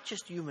not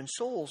just human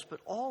souls,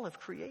 but all of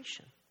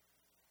creation.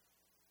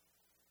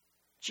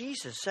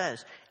 Jesus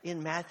says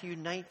in Matthew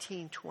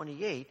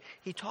 19:28,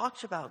 he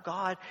talks about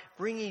God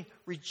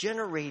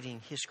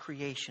regenerating his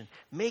creation,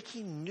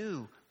 making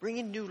new,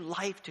 bringing new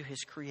life to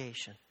his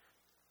creation.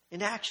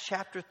 In Acts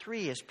chapter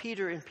 3, as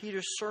in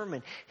Peter's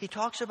sermon, he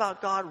talks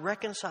about God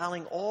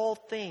reconciling all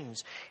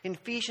things. In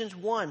Ephesians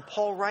 1,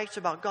 Paul writes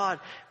about God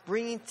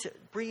bringing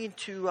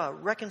to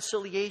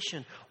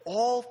reconciliation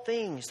all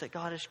things that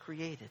God has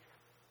created.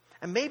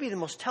 And maybe the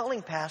most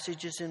telling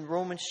passage is in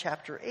Romans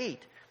chapter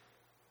 8,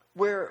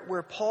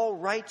 where Paul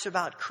writes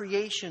about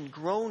creation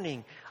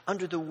groaning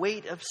under the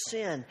weight of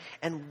sin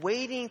and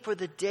waiting for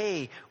the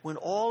day when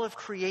all of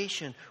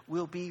creation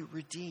will be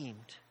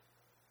redeemed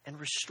and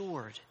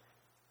restored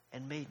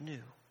and made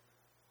new.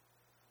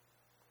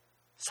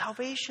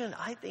 Salvation,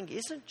 I think,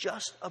 isn't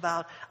just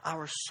about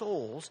our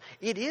souls.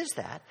 It is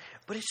that,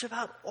 but it's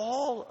about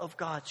all of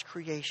God's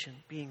creation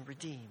being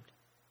redeemed.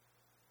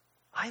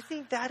 I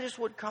think that is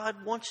what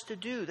God wants to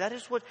do. That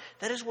is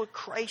what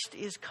Christ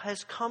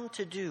has come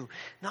to do.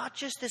 Not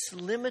just this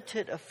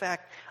limited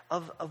effect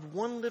of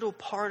one little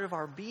part of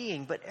our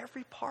being, but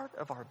every part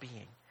of our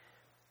being.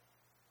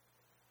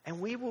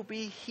 And we will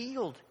be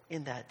healed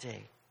in that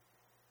day.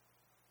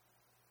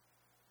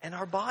 And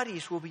our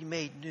bodies will be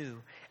made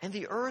new. And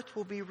the earth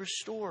will be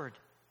restored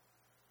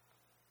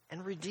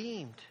and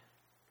redeemed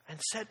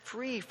and set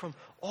free from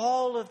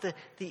all of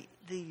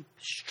the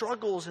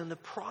struggles and the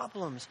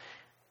problems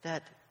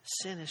that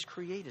sin has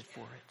created for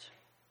it.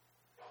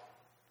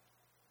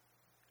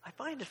 I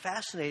find it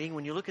fascinating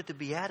when you look at the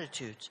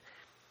Beatitudes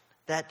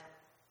that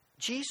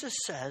Jesus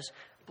says,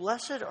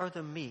 "Blessed are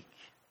the meek,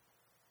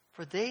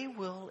 for they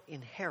will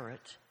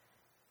inherit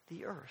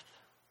the earth."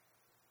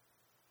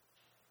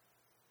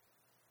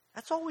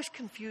 That's always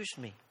confused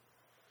me.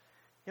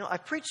 You know, I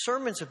preached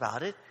sermons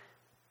about it,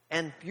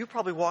 and you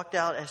probably walked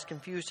out as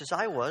confused as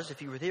I was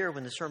if you were there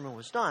when the sermon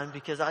was done,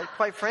 because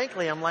quite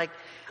frankly, I'm like,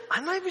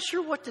 I'm not even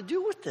sure what to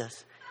do with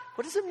this.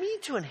 What does it mean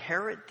to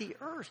inherit the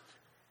earth?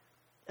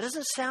 It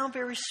doesn't sound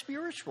very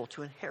spiritual,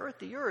 to inherit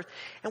the earth.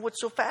 And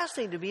what's so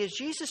fascinating to me is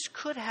Jesus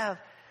could have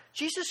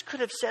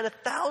said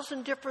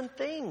 1,000 different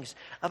things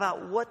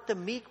about what the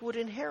meek would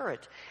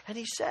inherit. And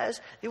he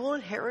says they will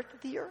inherit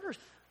the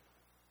earth.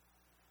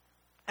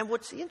 And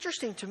what's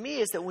interesting to me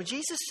is that when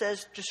Jesus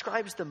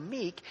describes the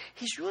meek,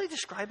 he's really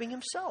describing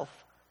himself.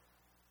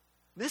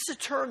 This is a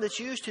term that's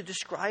used to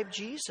describe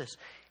Jesus.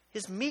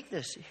 His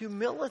meekness,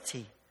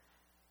 humility.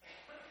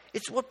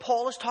 It's what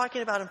Paul is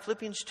talking about in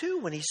Philippians 2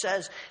 when he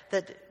says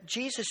that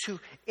Jesus, who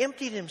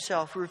emptied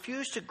himself, who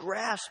refused to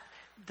grasp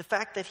the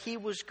fact that he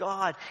was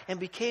God and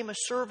became a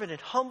servant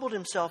and humbled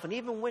himself and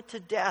even went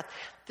to death.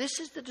 This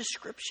is the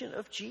description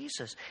of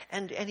Jesus.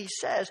 And he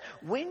says,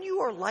 when you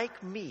are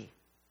like me,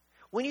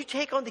 when you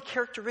take on the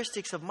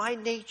characteristics of my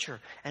nature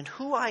and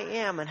who I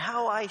am and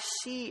how I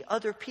see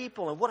other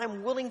people and what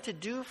I'm willing to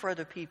do for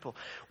other people,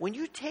 when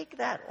you take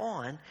that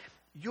on,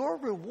 your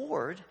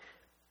reward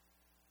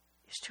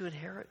is to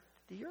inherit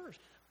the earth.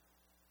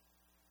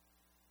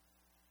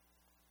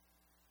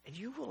 And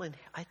you will,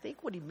 I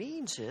think what he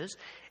means is,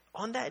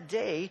 on that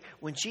day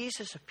when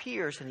Jesus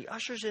appears and he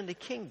ushers in the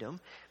kingdom,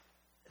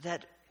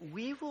 that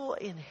we will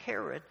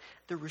inherit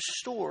the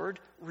restored,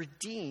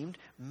 redeemed,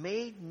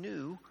 made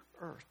new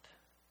earth.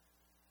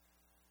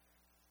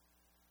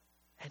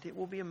 And it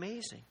will be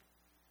amazing.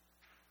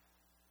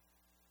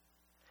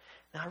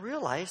 Now I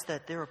realize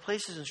that there are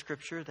places in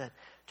Scripture that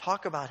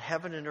talk about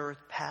heaven and earth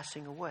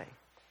passing away.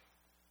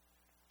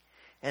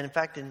 And in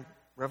fact, in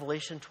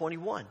Revelation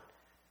 21,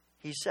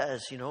 he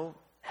says,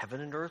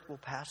 heaven and earth will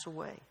pass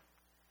away.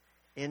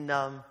 In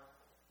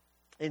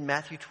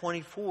Matthew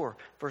 24,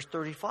 verse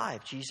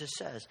 35, Jesus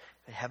says,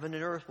 heaven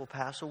and earth will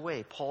pass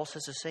away. Paul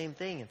says the same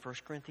thing in 1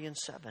 Corinthians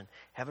 7.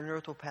 Heaven and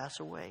earth will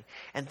pass away.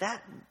 And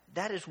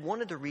that is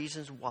one of the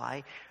reasons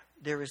why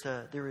there is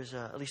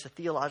at least a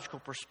theological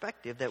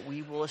perspective that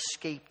we will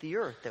escape the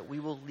earth, that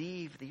we will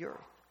leave the earth.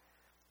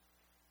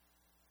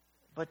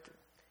 But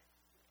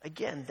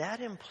again,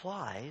 that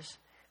implies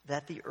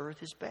that the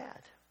earth is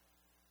bad.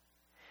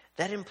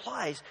 That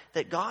implies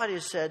that God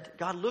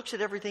looks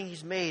at everything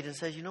he's made and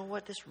says, you know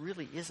what, this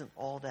really isn't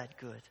all that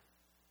good.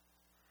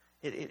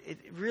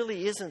 It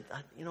really isn't,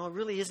 it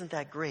really isn't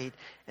that great.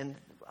 And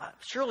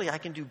surely I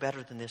can do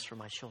better than this for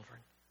my children.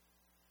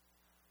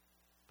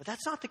 But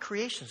that's not the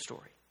creation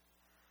story.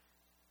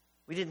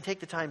 We didn't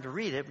take the time to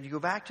read it. When you go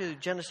back to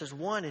Genesis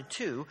 1 and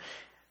 2,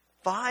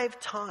 5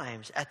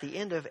 times at the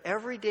end of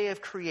every day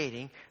of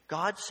creating,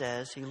 God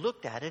says he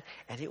looked at it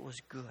and it was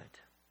good.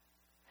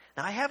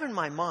 Now, I have in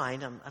my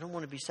mind, I don't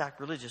want to be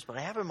sacrilegious, but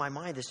I have in my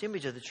mind this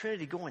image of the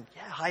Trinity going,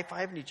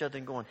 high-fiving each other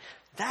and going,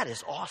 that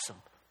is awesome.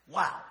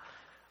 Wow.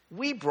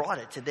 We brought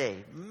it today.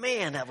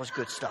 Man, that was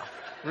good stuff.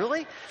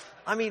 Really?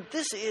 I mean,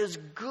 this is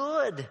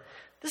good.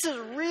 This is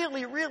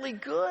really, really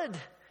good.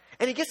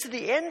 And he gets to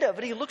the end of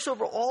it. He looks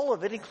over all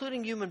of it,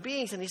 including human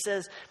beings, and he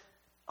says,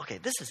 okay,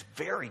 this is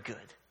very good.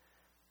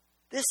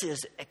 This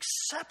is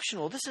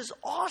exceptional. This is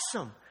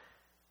awesome.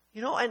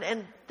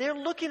 And they're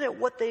looking at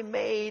what they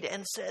made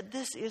and said,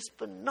 this is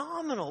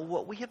phenomenal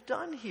what we have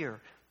done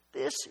here.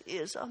 This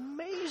is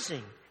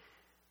amazing.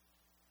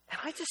 And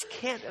I just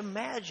can't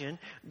imagine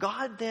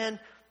God then,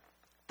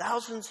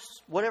 thousands,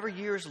 whatever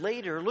years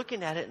later,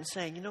 looking at it and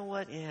saying, you know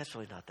what? Yeah, it's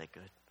really not that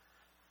good.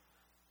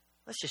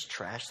 Let's just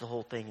trash the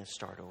whole thing and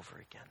start over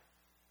again.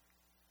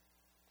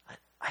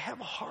 I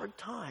have a hard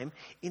time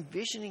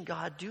envisioning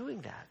God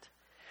doing that.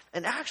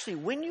 And actually,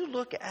 when you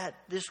look at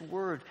this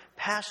word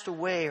passed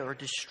away or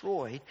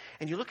destroyed,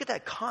 and you look at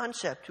that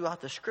concept throughout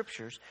the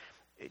Scriptures,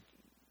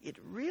 it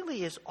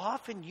really is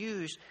often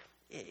used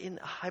in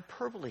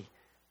hyperbole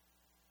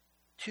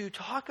to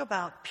talk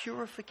about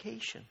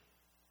purification.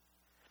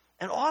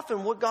 And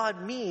often what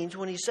God means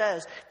when he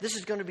says this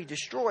is going to be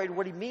destroyed,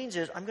 what he means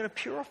is I'm going to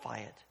purify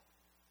it.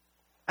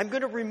 I'm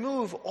going to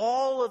remove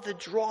all of the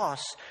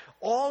dross,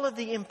 all of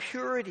the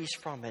impurities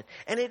from it.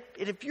 And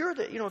if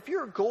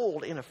you're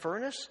gold in a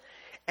furnace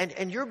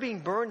and you're being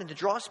burned and the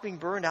dross being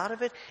burned out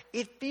of it,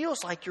 it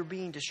feels like you're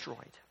being destroyed.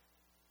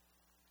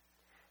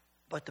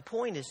 But the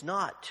point is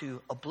not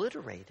to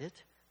obliterate it.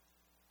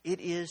 It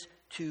is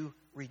to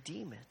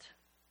redeem it.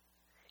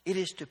 It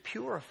is to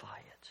purify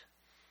it.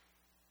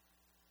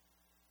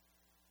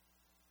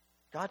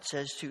 God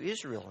says to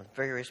Israel in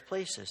various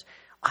places,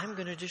 I'm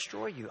going to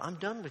destroy you. I'm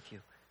done with you.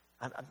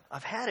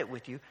 I've had it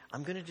with you.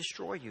 I'm going to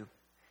destroy you.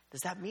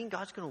 Does that mean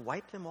God's going to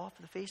wipe them off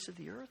the face of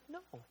the earth?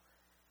 No.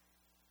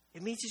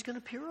 It means he's going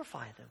to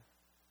purify them.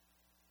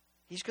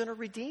 He's going to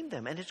redeem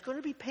them. And it's going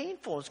to be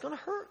painful. It's going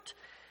to hurt.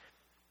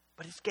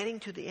 But it's getting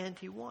to the end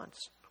he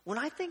wants. When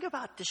I think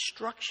about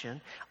destruction,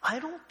 I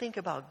don't think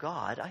about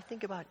God. I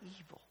think about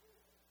evil.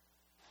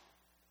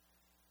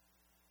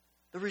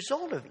 The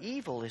result of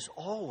evil is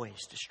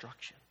always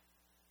destruction.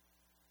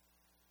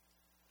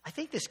 I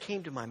think this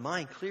came to my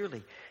mind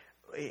clearly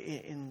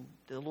in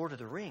the Lord of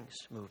the Rings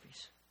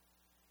movies.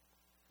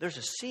 There's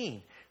a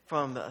scene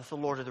from the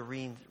Lord of the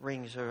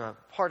Rings, or a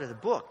part of the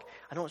book.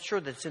 I'm not sure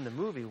that it's in the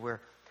movie,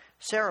 where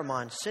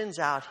Saruman sends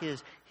out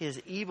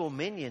his evil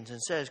minions and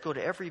says, go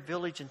to every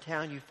village and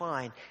town you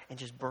find and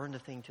just burn the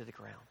thing to the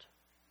ground.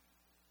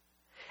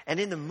 And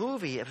in the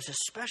movie, it was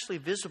especially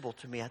visible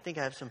to me. I think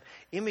I have some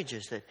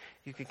images that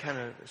you can kind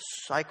of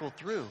cycle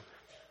through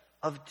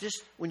of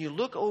just when you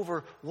look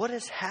over what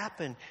has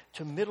happened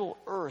to Middle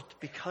Earth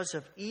because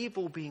of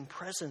evil being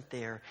present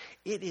there,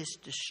 it is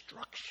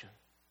destruction.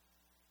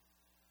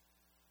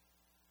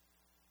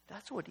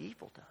 That's what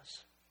evil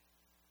does.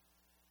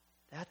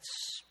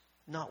 That's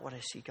not what I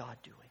see God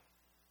doing.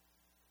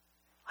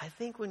 I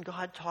think when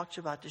God talks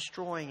about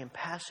destroying and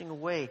passing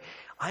away,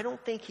 I don't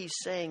think he's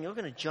saying, you're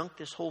going to junk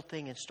this whole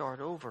thing and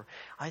start over.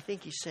 I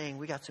think he's saying,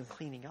 we got some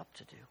cleaning up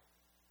to do.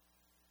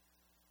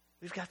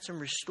 We've got some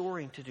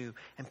restoring to do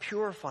and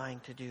purifying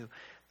to do.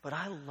 But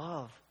I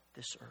love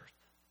this earth.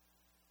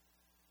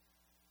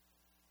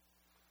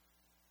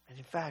 And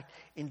in fact,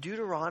 in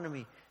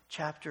Deuteronomy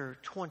chapter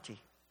 20,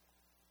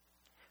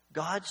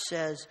 God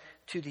says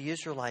to the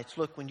Israelites,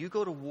 look, when you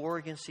go to war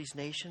against these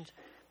nations,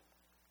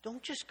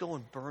 don't just go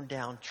and burn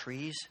down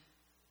trees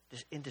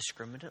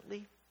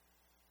indiscriminately.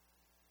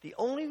 The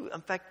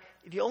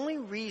only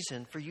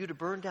reason for you to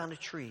burn down a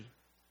tree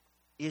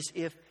is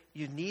if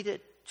you need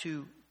it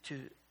to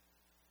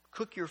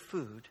cook your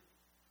food,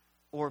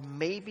 or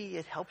maybe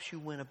it helps you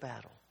win a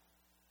battle.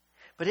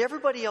 But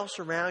everybody else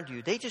around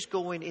you, they just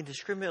go in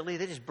indiscriminately,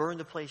 they just burn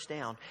the place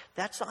down.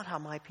 That's not how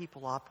my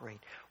people operate.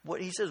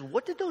 He says,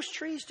 what did those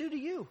trees do to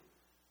you?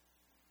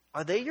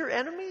 Are they your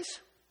enemies?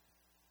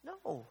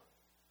 No.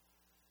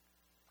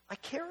 I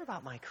care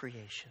about my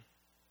creation.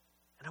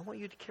 And I want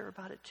you to care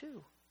about it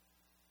too.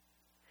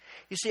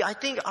 You see, I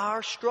think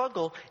our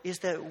struggle is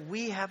that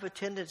we have a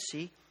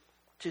tendency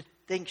to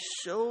think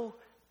so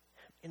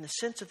in the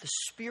sense of the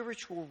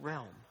spiritual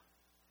realm.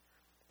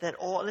 And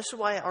this is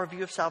why our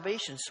view of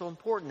salvation is so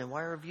important, and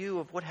why our view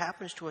of what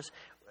happens to us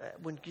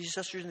when Jesus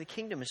ushers in the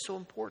kingdom is so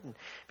important.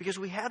 Because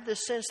we have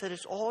this sense that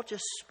it's all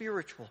just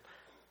spiritual.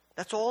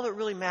 That's all that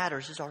really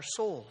matters is our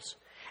souls.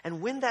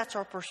 And when that's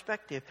our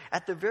perspective,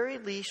 at the very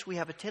least, we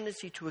have a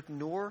tendency to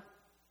ignore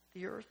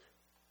the earth.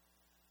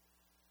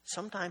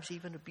 Sometimes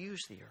even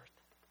abuse the earth.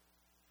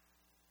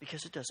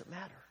 Because it doesn't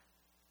matter.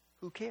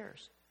 Who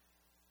cares?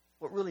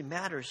 What really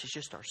matters is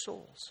just our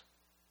souls.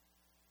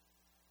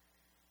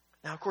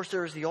 Now, of course,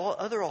 there is the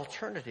other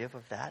alternative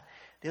of that,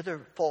 the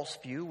other false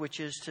view, which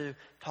is to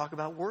talk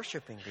about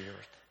worshiping the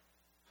earth.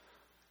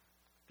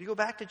 If you go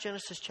back to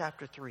Genesis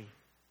chapter 3,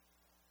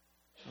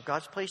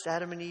 God's placed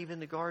Adam and Eve in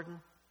the garden,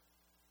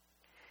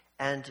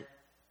 and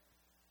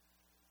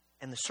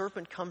the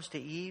serpent comes to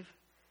Eve,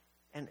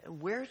 and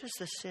where does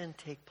the sin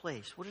take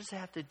place? What does it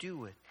have to do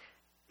with?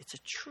 It's a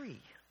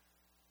tree.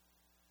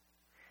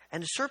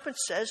 And the serpent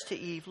says to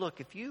Eve,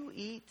 look, if you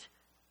eat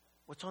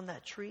what's on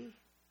that tree,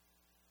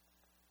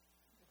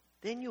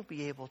 then you'll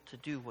be able to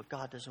do what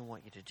God doesn't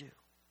want you to do.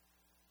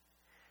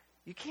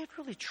 You can't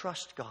really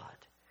trust God.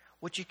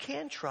 What you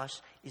can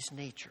trust is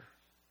nature.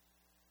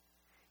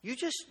 You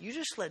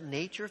just let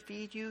nature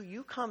feed you.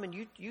 You come and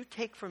you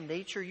take from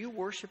nature, you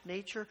worship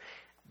nature.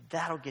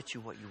 That'll get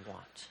you what you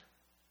want.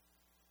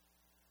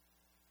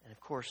 And of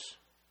course,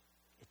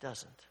 it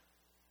doesn't.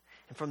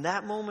 And from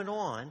that moment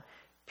on,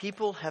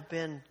 people have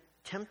been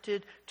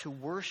tempted to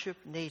worship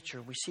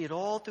nature. We see it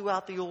all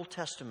throughout the Old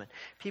Testament.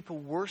 People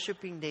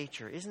worshiping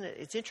nature. Isn't it?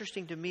 It's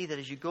interesting to me that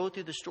as you go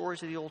through the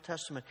stories of the Old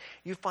Testament,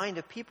 you find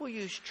that people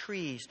use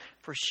trees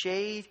for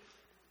shade,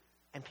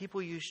 and people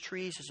use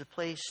trees as a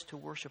place to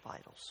worship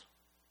idols.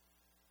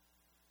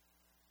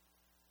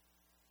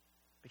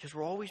 Because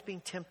we're always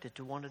being tempted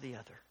to one or the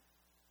other.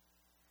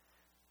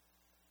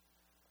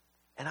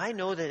 And I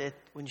know that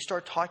when you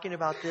start talking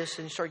about this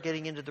and you start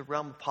getting into the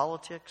realm of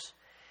politics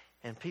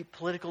and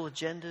political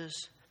agendas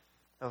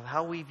of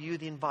how we view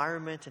the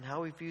environment and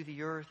how we view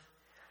the earth.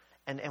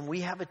 And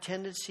we have a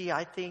tendency,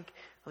 I think,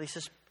 at least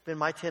it's been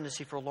my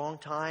tendency for a long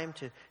time,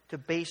 to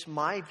base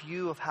my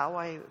view of how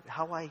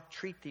I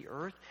treat the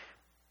earth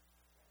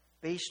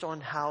based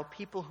on how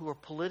people who are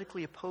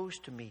politically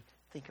opposed to me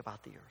think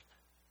about the earth.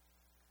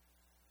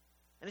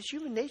 And it's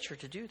human nature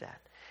to do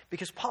that.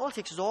 Because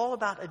politics is all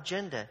about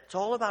agenda. It's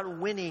all about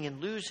winning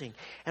and losing.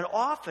 And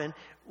often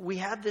we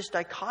have this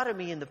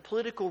dichotomy in the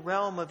political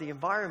realm of the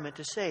environment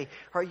to say,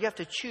 all right, you have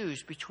to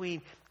choose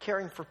between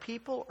caring for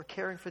people or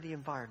caring for the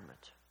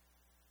environment.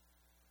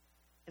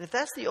 And if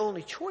that's the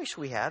only choice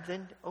we have,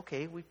 then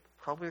okay, we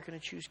probably are going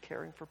to choose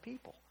caring for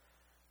people.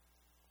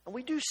 And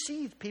we do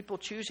see people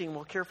choosing,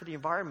 well, care for the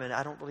environment.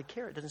 I don't really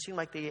care. It doesn't seem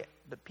like the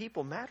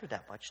people matter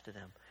that much to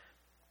them.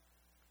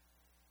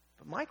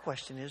 But my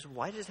question is,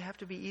 why does it have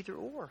to be either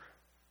or?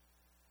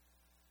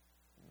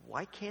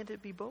 Why can't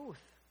it be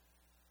both?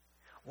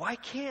 Why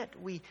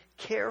can't we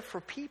care for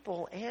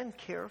people and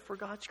care for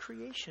God's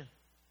creation?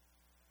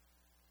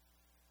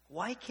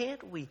 Why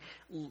can't we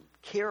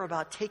care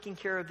about taking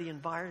care of the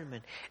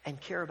environment and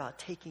care about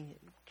taking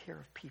care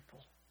of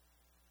people?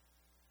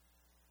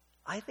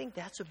 I think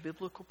that's a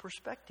biblical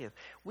perspective.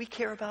 We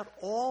care about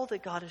all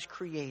that God has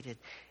created,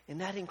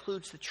 and that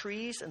includes the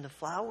trees and the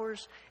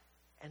flowers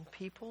and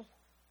people.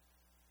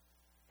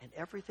 and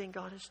everything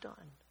God has done.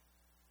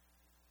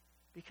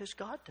 Because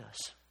God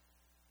does.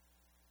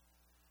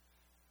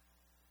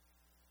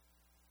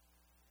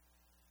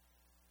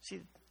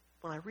 See,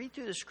 when I read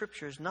through the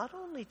scriptures, not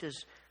only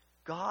does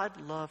God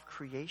love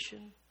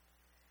creation,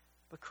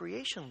 but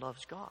creation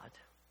loves God.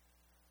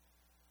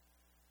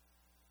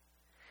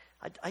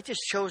 I just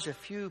chose a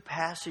few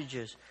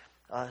passages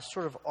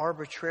sort of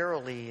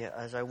arbitrarily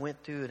as I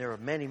went through. There are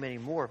many, many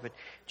more, but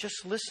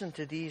just listen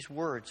to these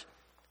words.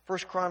 1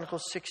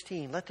 Chronicles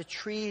 16, let the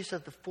trees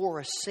of the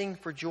forest sing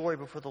for joy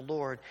before the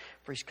Lord,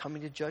 for he's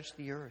coming to judge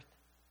the earth.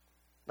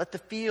 Let the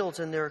fields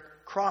and their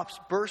crops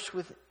burst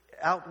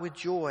out with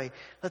joy.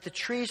 Let the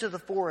trees of the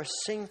forest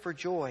sing for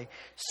joy.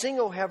 Sing,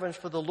 O heavens,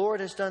 for the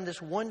Lord has done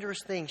this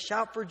wondrous thing.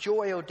 Shout for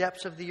joy, O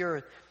depths of the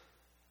earth.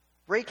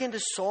 Break into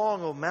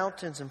song, O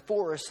mountains and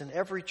forests and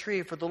every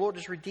tree, for the Lord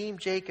has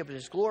redeemed Jacob and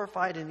is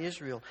glorified in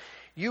Israel.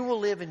 You will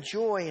live in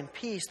joy and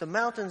peace. The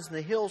mountains and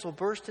the hills will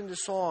burst into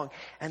song,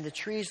 and the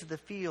trees of the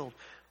field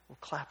will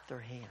clap their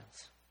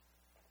hands.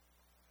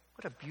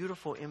 What a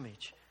beautiful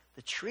image.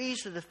 The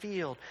trees of the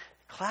field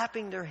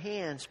clapping their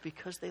hands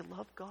because they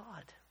love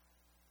God.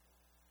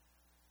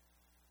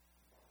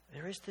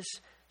 There is this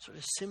sort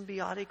of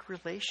symbiotic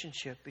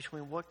relationship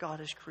between what God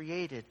has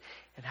created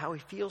and how he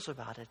feels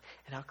about it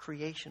and how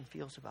creation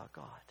feels about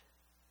God.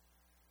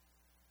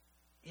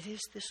 It is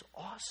this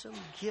awesome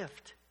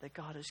gift that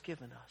God has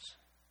given us.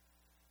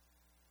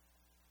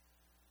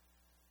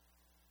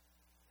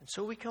 And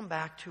so we come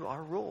back to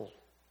our role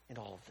in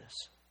all of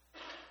this.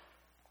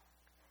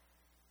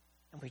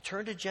 And we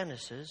turn to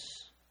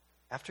Genesis.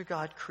 After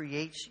God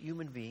creates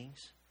human beings,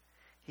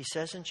 he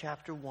says in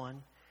chapter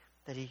 1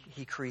 that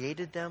he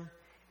created them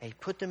and he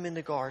put them in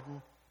the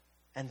garden.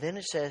 And then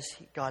it says,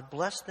 God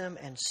blessed them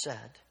and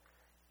said,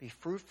 be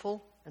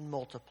fruitful and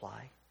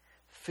multiply,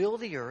 fill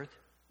the earth,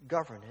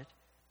 govern it,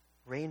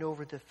 reign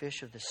over the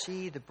fish of the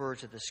sea, the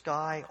birds of the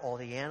sky, all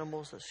the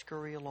animals that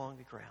scurry along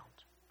the ground.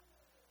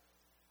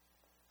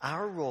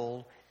 Our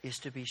role is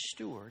to be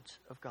stewards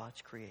of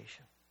God's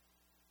creation.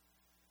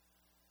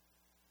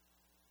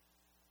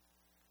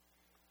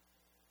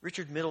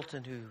 Richard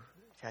Middleton, who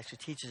actually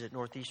teaches at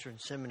Northeastern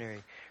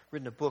Seminary,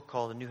 written a book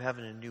called The New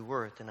Heaven and New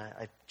Earth, and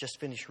I just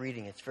finished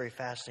reading it. It's very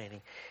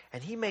fascinating.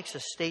 And he makes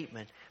a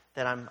statement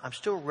that I'm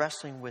still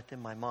wrestling with in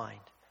my mind.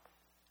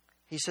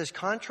 He says,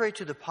 contrary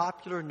to the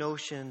popular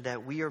notion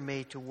that we are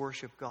made to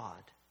worship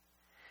God,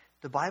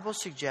 the Bible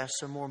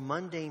suggests a more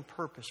mundane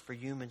purpose for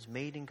humans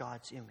made in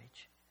God's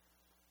image,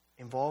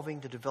 involving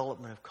the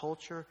development of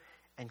culture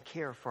and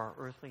care for our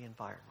earthly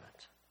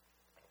environment.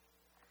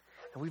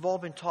 And we've all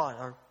been taught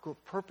our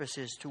purpose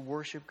is to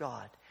worship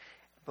God.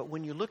 But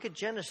when you look at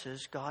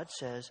Genesis, God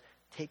says,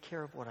 take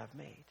care of what I've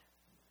made.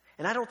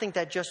 And I don't think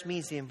that just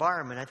means the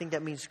environment. I think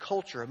that means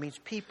culture. It means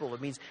people.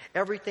 It means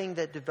everything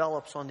that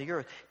develops on the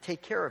earth.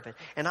 Take care of it.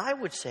 And I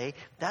would say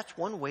that's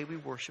one way we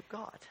worship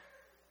God.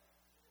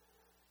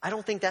 I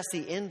don't think that's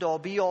the end-all,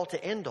 be-all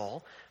to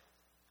end-all.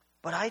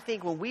 But I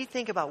think when we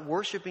think about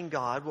worshiping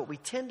God, what we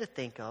tend to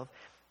think of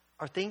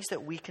are things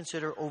that we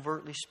consider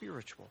overtly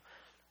spiritual.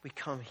 We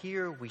come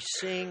here, we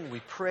sing, we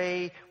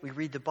pray, we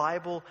read the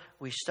Bible,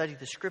 we study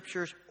the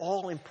scriptures,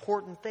 all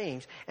important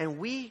things. And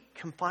we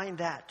confine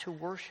that to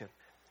worship.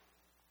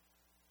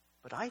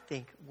 But I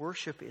think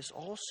worship is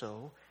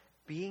also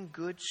being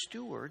good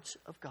stewards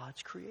of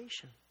God's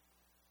creation.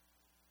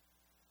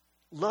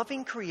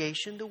 Loving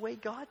creation the way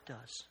God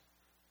does.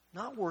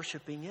 Not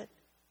worshiping it,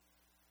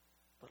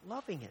 but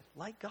loving it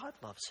like God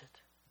loves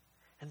it.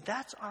 And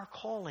that's our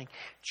calling.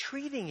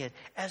 Treating it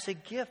as a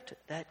gift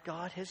that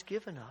God has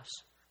given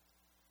us.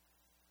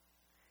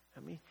 I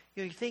mean,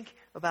 you think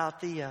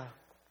about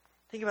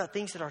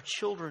things that our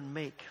children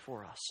make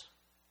for us.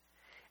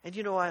 And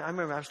I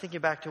remember I was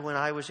thinking back to when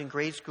I was in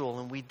grade school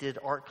and we did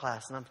art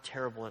class, and I'm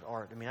terrible at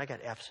art. I mean, I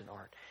got F's in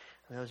art.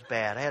 I mean, it was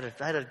bad. I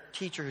had a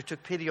teacher who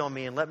took pity on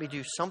me and let me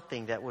do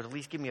something that would at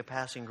least give me a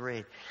passing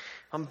grade.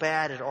 I'm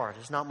bad at art.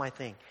 It's not my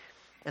thing.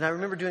 And I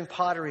remember doing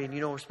pottery, and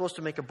we're supposed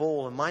to make a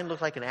bowl, and mine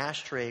looked like an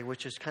ashtray,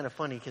 which is kind of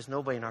funny because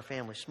nobody in our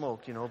family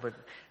smoked, but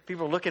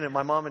people are looking at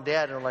my mom and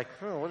dad and are like,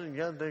 oh, what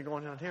are they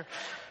going on here?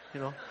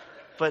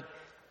 But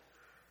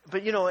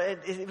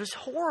it was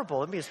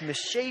horrible. I mean, it's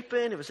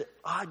misshapen. It was an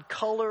odd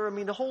color. I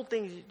mean, the whole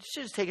thing, you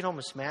should have taken it home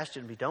and smashed it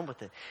and be done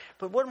with it.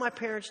 But what do my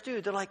parents do?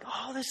 They're like,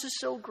 oh, this is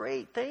so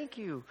great. Thank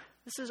you.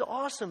 This is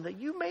awesome that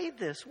you made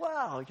this.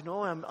 Wow.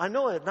 I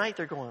know at night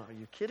they're going, are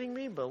you kidding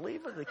me?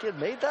 Believe it? The kid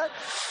made that?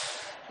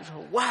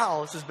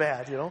 Wow, this is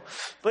bad,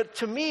 But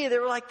to me, they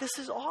were like, this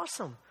is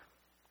awesome.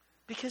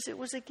 Because it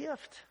was a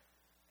gift.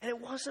 And it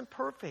wasn't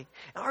perfect.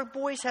 Our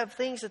boys have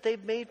things that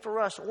they've made for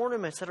us,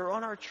 ornaments that are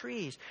on our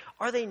trees.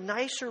 Are they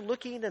nicer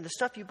looking than the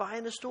stuff you buy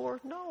in the store?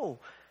 No.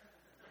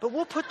 But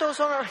we'll put those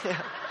on our...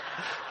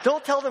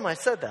 Don't tell them I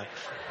said that.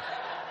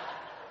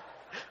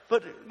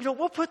 But,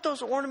 we'll put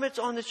those ornaments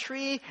on the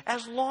tree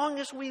as long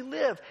as we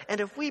live. And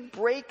if we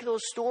break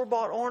those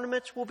store-bought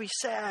ornaments, we'll be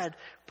sad.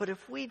 But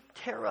if we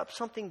tear up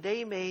something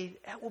they made,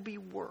 that will be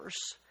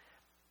worse.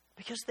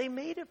 Because they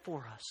made it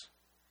for us.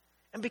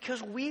 And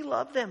because we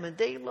love them and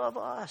they love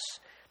us.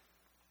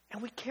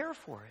 and we care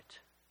for it.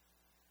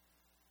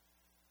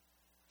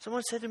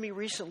 Someone said to me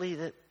recently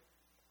that,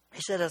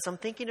 he said, as I'm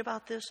thinking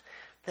about this,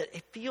 that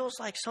it feels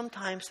like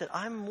sometimes that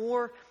I'm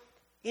more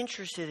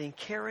interested in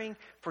caring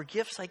for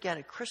gifts I get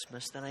at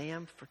Christmas than I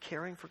am for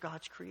caring for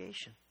God's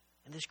creation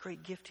and this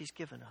great gift He's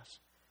given us.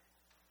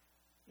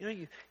 You know,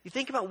 you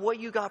think about what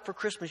you got for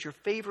Christmas, your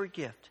favorite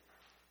gift.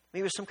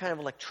 Maybe it was some kind of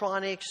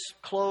electronics,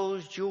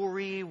 clothes,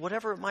 jewelry,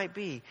 whatever it might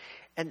be.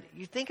 And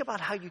you think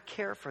about how you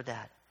care for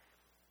that.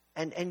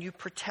 And you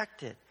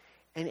protect it.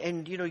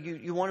 And you know,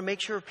 you want to make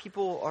sure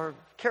people are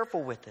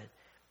careful with it.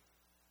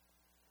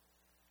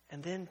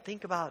 And then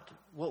think about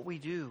what we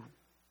do.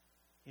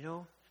 You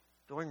know,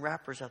 throwing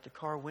wrappers out the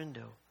car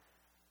window.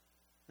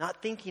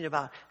 Not thinking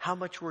about how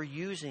much we're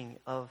using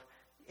of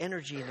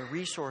energy and the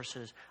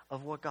resources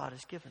of what God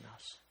has given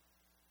us.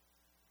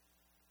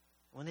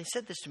 When they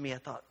said this to me, I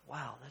thought,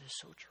 wow, that is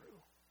so true.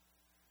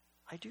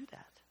 I do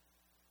that.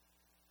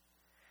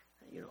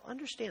 You know,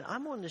 understand,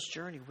 I'm on this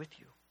journey with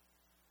you.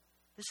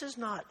 This is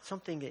not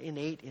something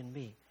innate in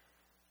me.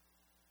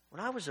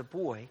 When I was a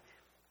boy,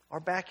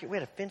 we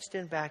had a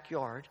fenced-in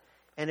backyard,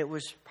 and it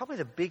was probably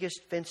the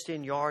biggest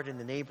fenced-in yard in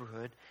the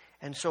neighborhood.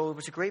 And so it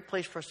was a great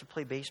place for us to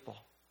play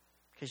baseball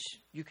because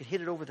you could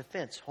hit it over the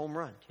fence, home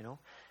run, you know.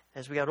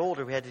 As we got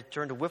older, we had to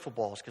turn to wiffle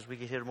balls because we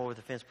could hit them over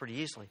the fence pretty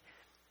easily.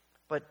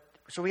 But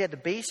so we had the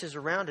bases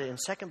around it, and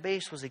second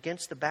base was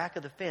against the back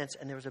of the fence,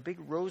 and there was a big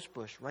rose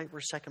bush right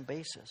where second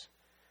base is.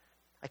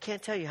 I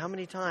can't tell you how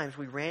many times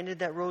we ran into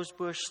that rose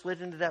bush,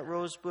 slid into that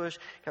rose bush,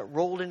 got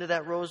rolled into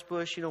that rose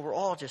bush. You know, we're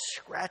all just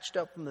scratched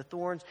up from the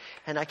thorns.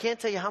 And I can't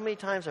tell you how many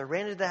times I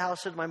ran into the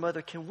house and said to my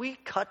mother, can we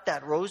cut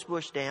that rose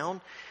bush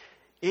down?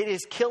 It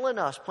is killing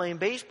us playing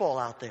baseball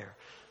out there.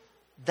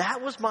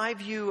 That was my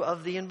view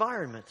of the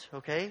environment,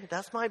 okay?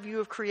 That's my view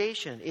of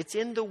creation. It's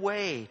in the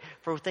way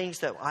for things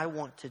that I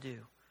want to do.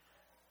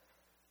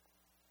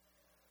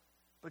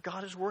 But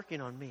God is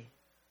working on me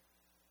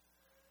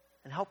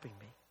and helping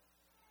me.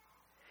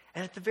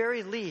 And at the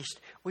very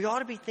least, we ought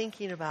to be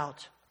thinking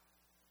about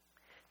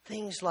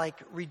things like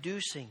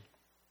reducing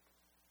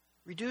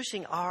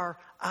our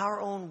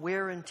own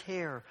wear and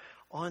tear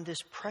on this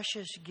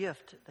precious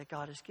gift that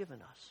God has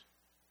given us.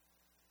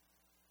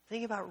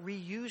 Think about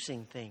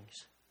reusing things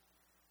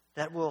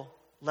that will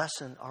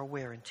lessen our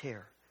wear and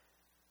tear.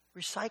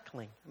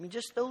 Recycling. I mean,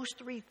 just those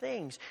three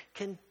things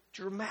can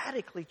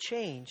dramatically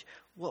change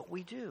what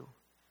we do.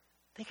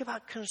 Think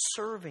about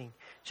conserving.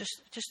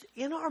 Just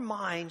in our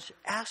minds,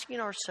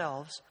 asking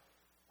ourselves,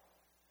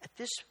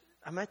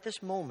 I'm at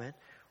this moment,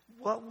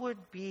 what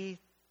would be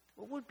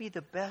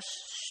the best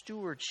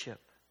stewardship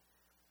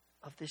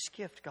of this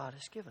gift God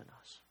has given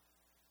us?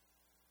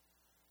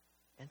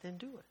 And then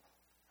do it.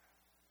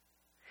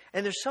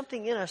 And there's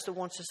something in us that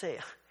wants to say,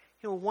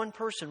 you know, one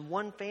person,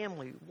 one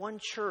family, one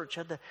church,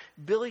 out of the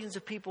billions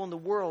of people in the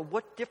world,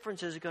 what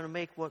difference is it going to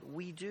make what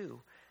we do?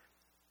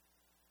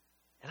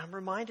 And I'm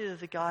reminded of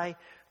the guy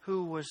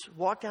who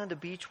walked down the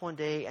beach one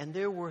day, and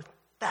there were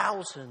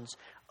thousands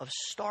of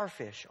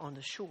starfish on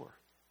the shore,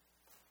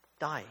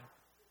 dying.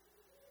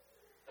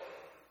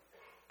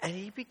 And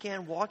he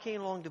began walking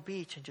along the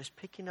beach and just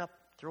picking up,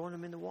 throwing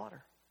them in the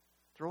water,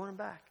 throwing them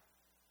back.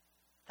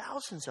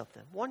 Thousands of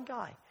them, one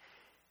guy.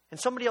 And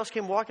somebody else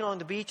came walking along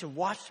the beach and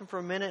watched him for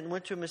a minute and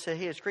went to him and said,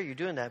 hey, it's great you're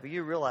doing that, but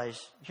you realize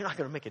you're not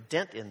going to make a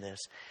dent in this.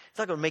 It's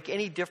not going to make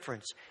any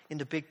difference in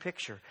the big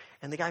picture.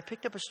 And the guy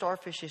picked up a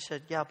starfish. He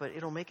said, yeah, but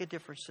it'll make a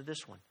difference to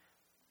this one.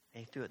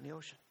 And he threw it in the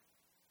ocean.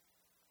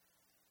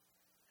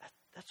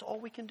 That's all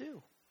we can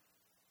do.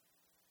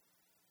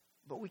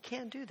 But we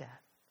can't do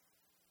that.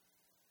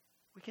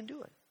 We can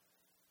do it.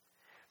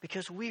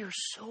 Because we are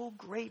so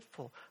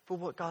grateful for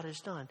what God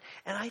has done.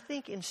 And I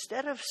think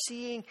instead of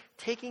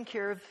taking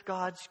care of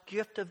God's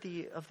gift of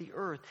the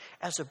earth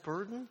as a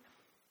burden,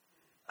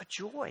 a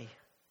joy,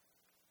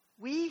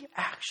 we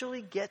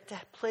actually get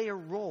to play a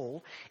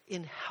role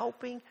in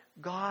helping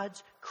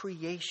God's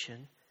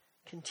creation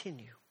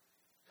continue.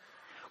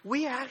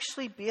 We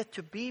actually get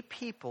to be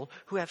people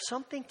who have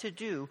something to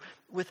do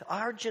with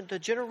the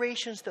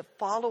generations that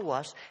follow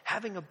us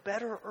having a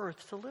better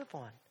earth to live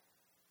on.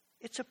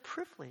 It's a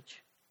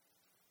privilege.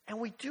 And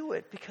we do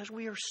it because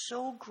we are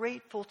so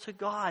grateful to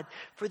God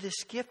for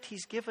this gift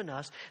He's given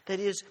us,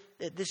 that is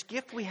this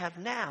gift we have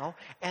now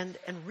and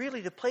really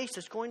the place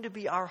that's going to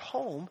be our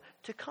home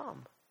to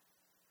come.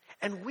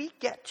 And we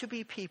get to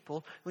be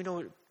people, we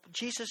know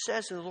Jesus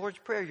says in the Lord's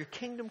Prayer, your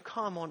kingdom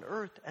come on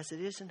earth as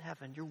it is in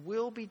heaven. Your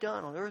will be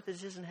done on earth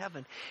as it is in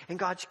heaven. And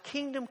God's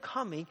kingdom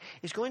coming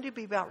is going to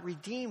be about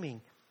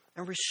redeeming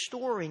and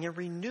restoring and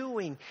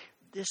renewing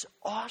this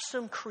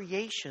awesome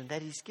creation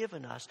that He's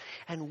given us.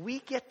 And we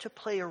get to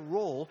play a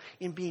role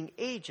in being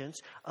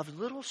agents of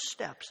little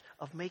steps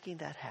of making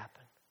that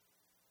happen.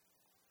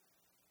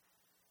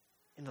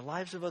 In the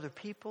lives of other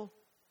people,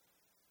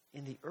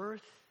 in the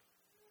earth,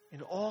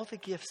 in all the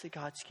gifts that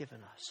God's given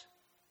us.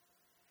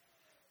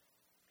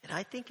 And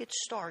I think it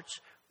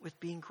starts with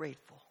being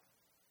grateful.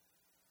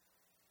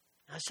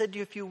 I said to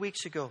you a few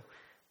weeks ago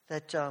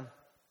that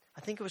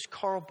I think it was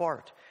Karl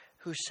Barth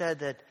who said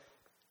that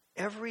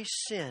every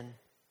sin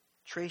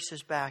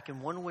traces back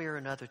in one way or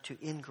another to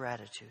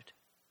ingratitude.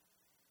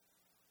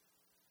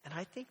 And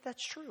I think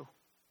that's true.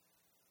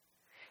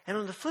 And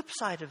on the flip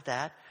side of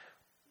that,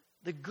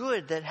 the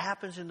good that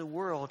happens in the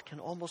world can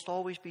almost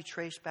always be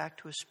traced back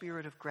to a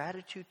spirit of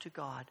gratitude to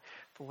God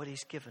for what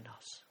He's given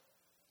us.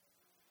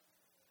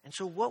 And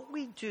so what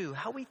we do,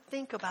 how we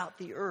think about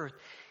the earth,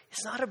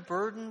 it's not a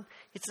burden,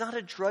 it's not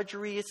a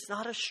drudgery, it's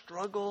not a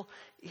struggle,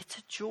 it's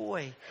a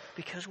joy,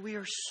 because we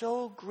are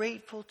so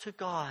grateful to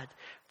God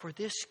for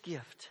this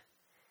gift,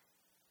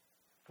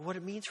 for what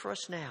it means for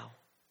us now,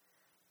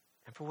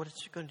 and for what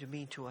it's going to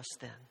mean to us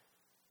then.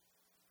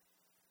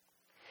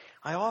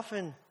 I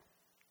often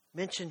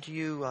mention to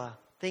you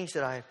things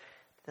that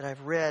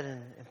I've read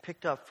and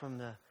picked up from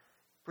the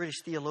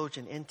British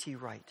theologian N.T.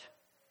 Wright.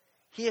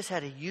 He has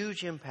had a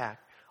huge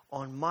impact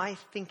on my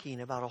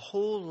thinking about a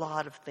whole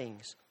lot of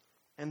things,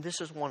 and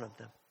this is one of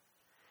them.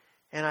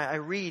 And I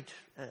read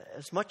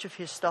as much of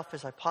his stuff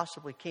as I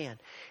possibly can.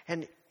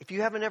 And if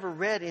you haven't ever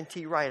read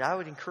N.T. Wright, I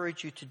would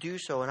encourage you to do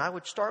so. And I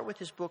would start with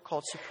his book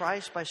called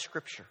Surprised by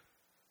Scripture.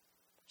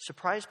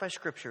 Surprised by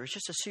Scripture. It's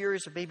just a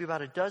series of maybe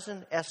about a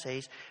dozen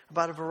essays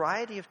about a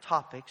variety of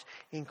topics,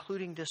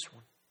 including this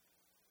one.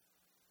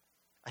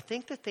 I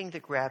think the thing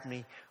that grabbed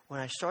me when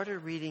I started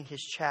reading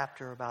his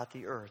chapter about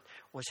the earth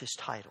was his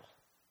title.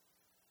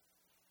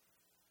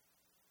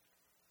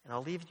 And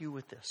I'll leave you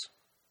with this.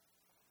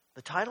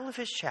 The title of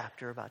his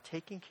chapter about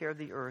taking care of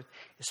the earth,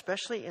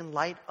 especially in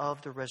light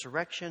of the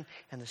resurrection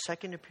and the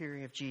second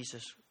appearing of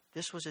Jesus,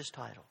 this was his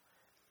title.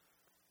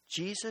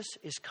 Jesus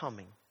is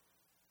coming.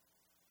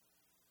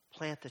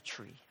 Plant a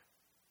tree.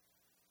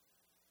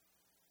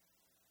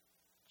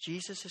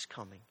 Jesus is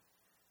coming.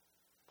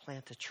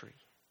 Plant a tree.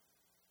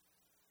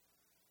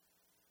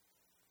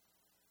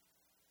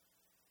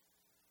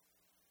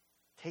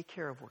 Take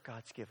care of what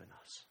God's given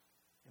us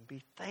and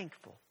be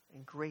thankful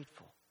and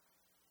grateful,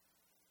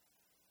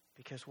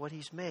 because what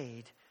He's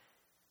made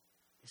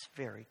is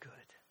very good.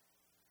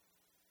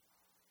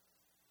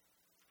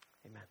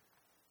 Amen.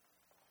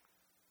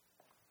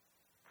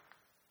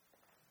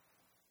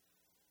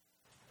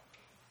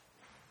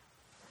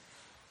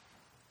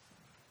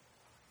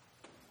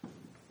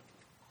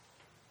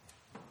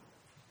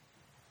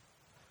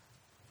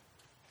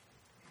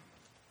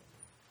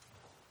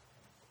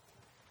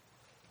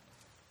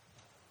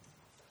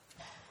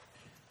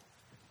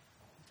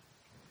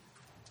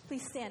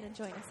 Please stand and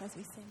join us as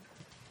we sing.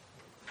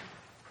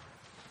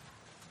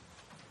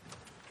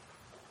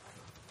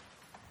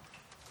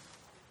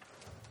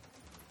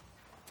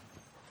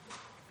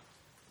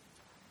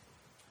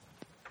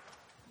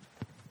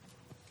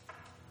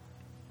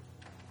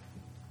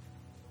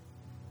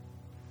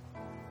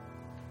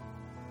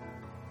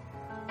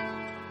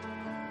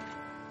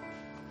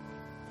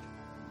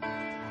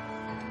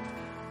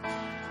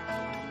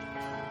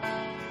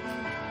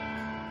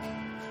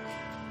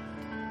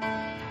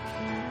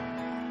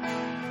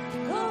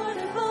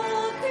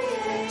 Wonderful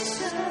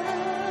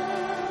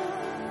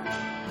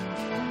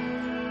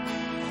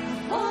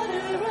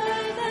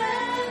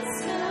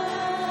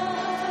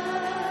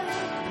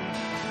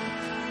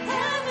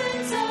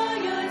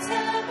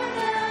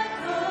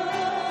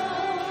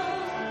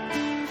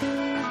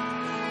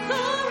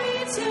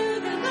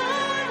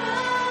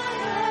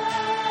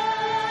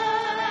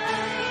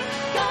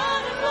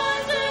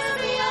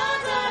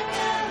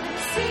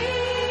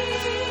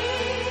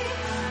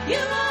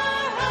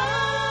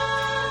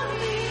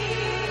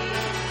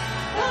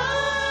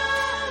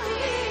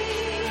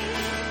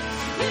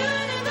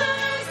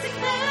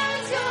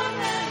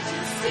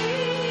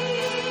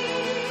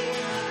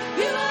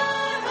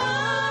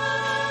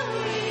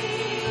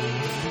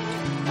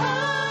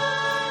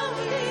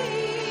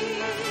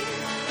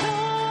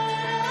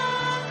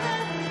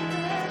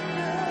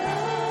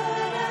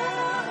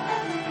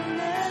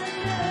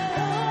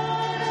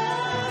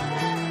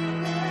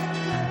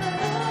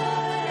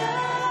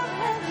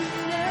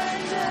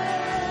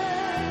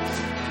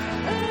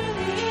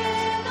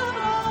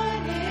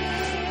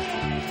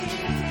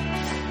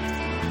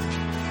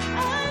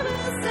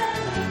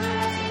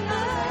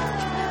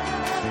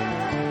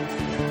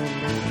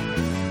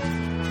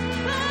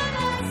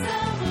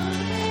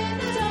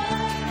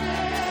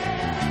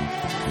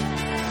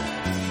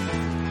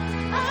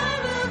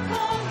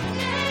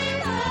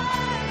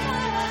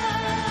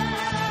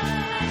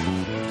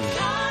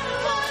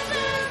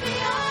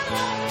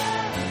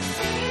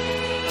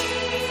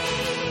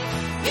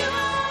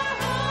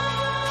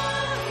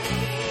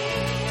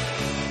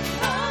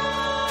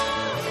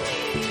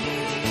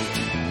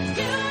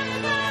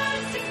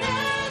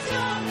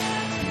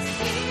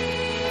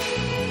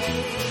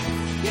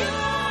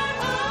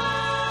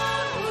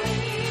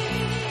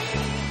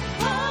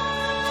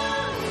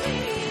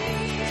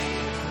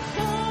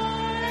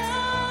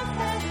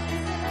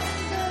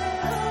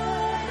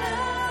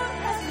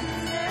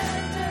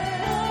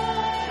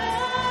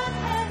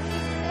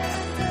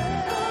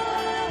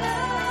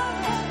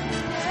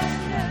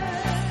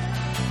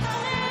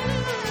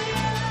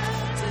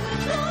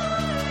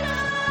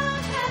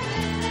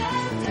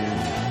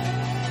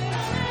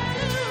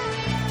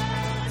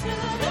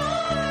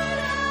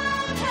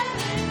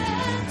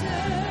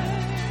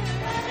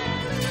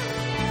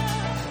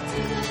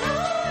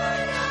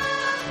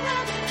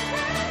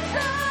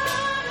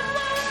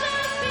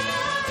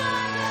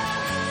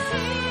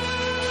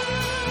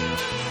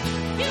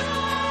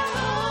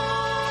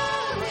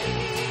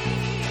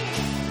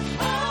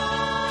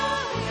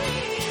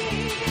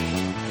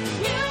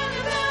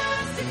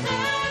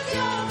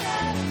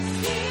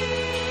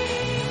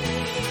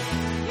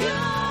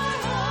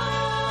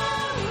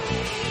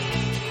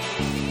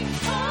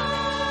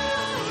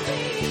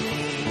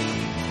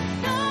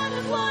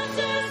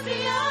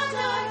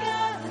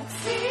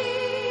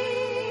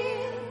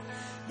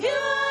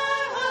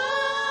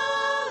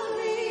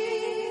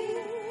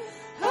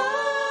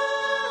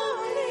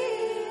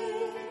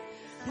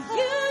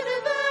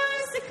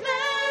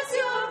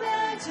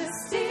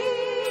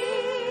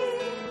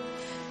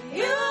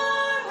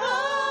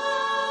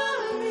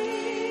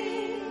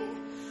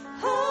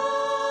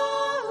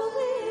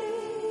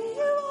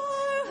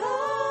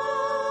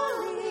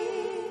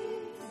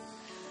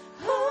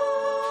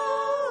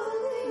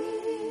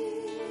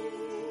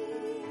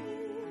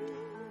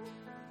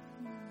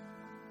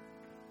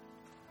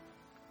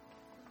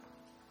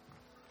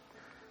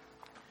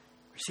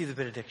Receive the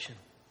benediction.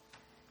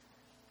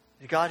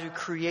 The God who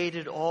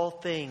created all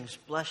things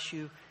bless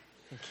you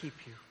and keep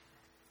you.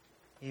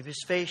 May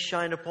his face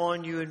shine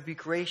upon you and be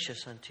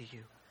gracious unto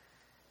you.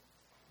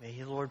 May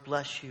the Lord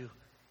bless you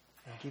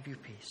and give you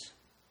peace.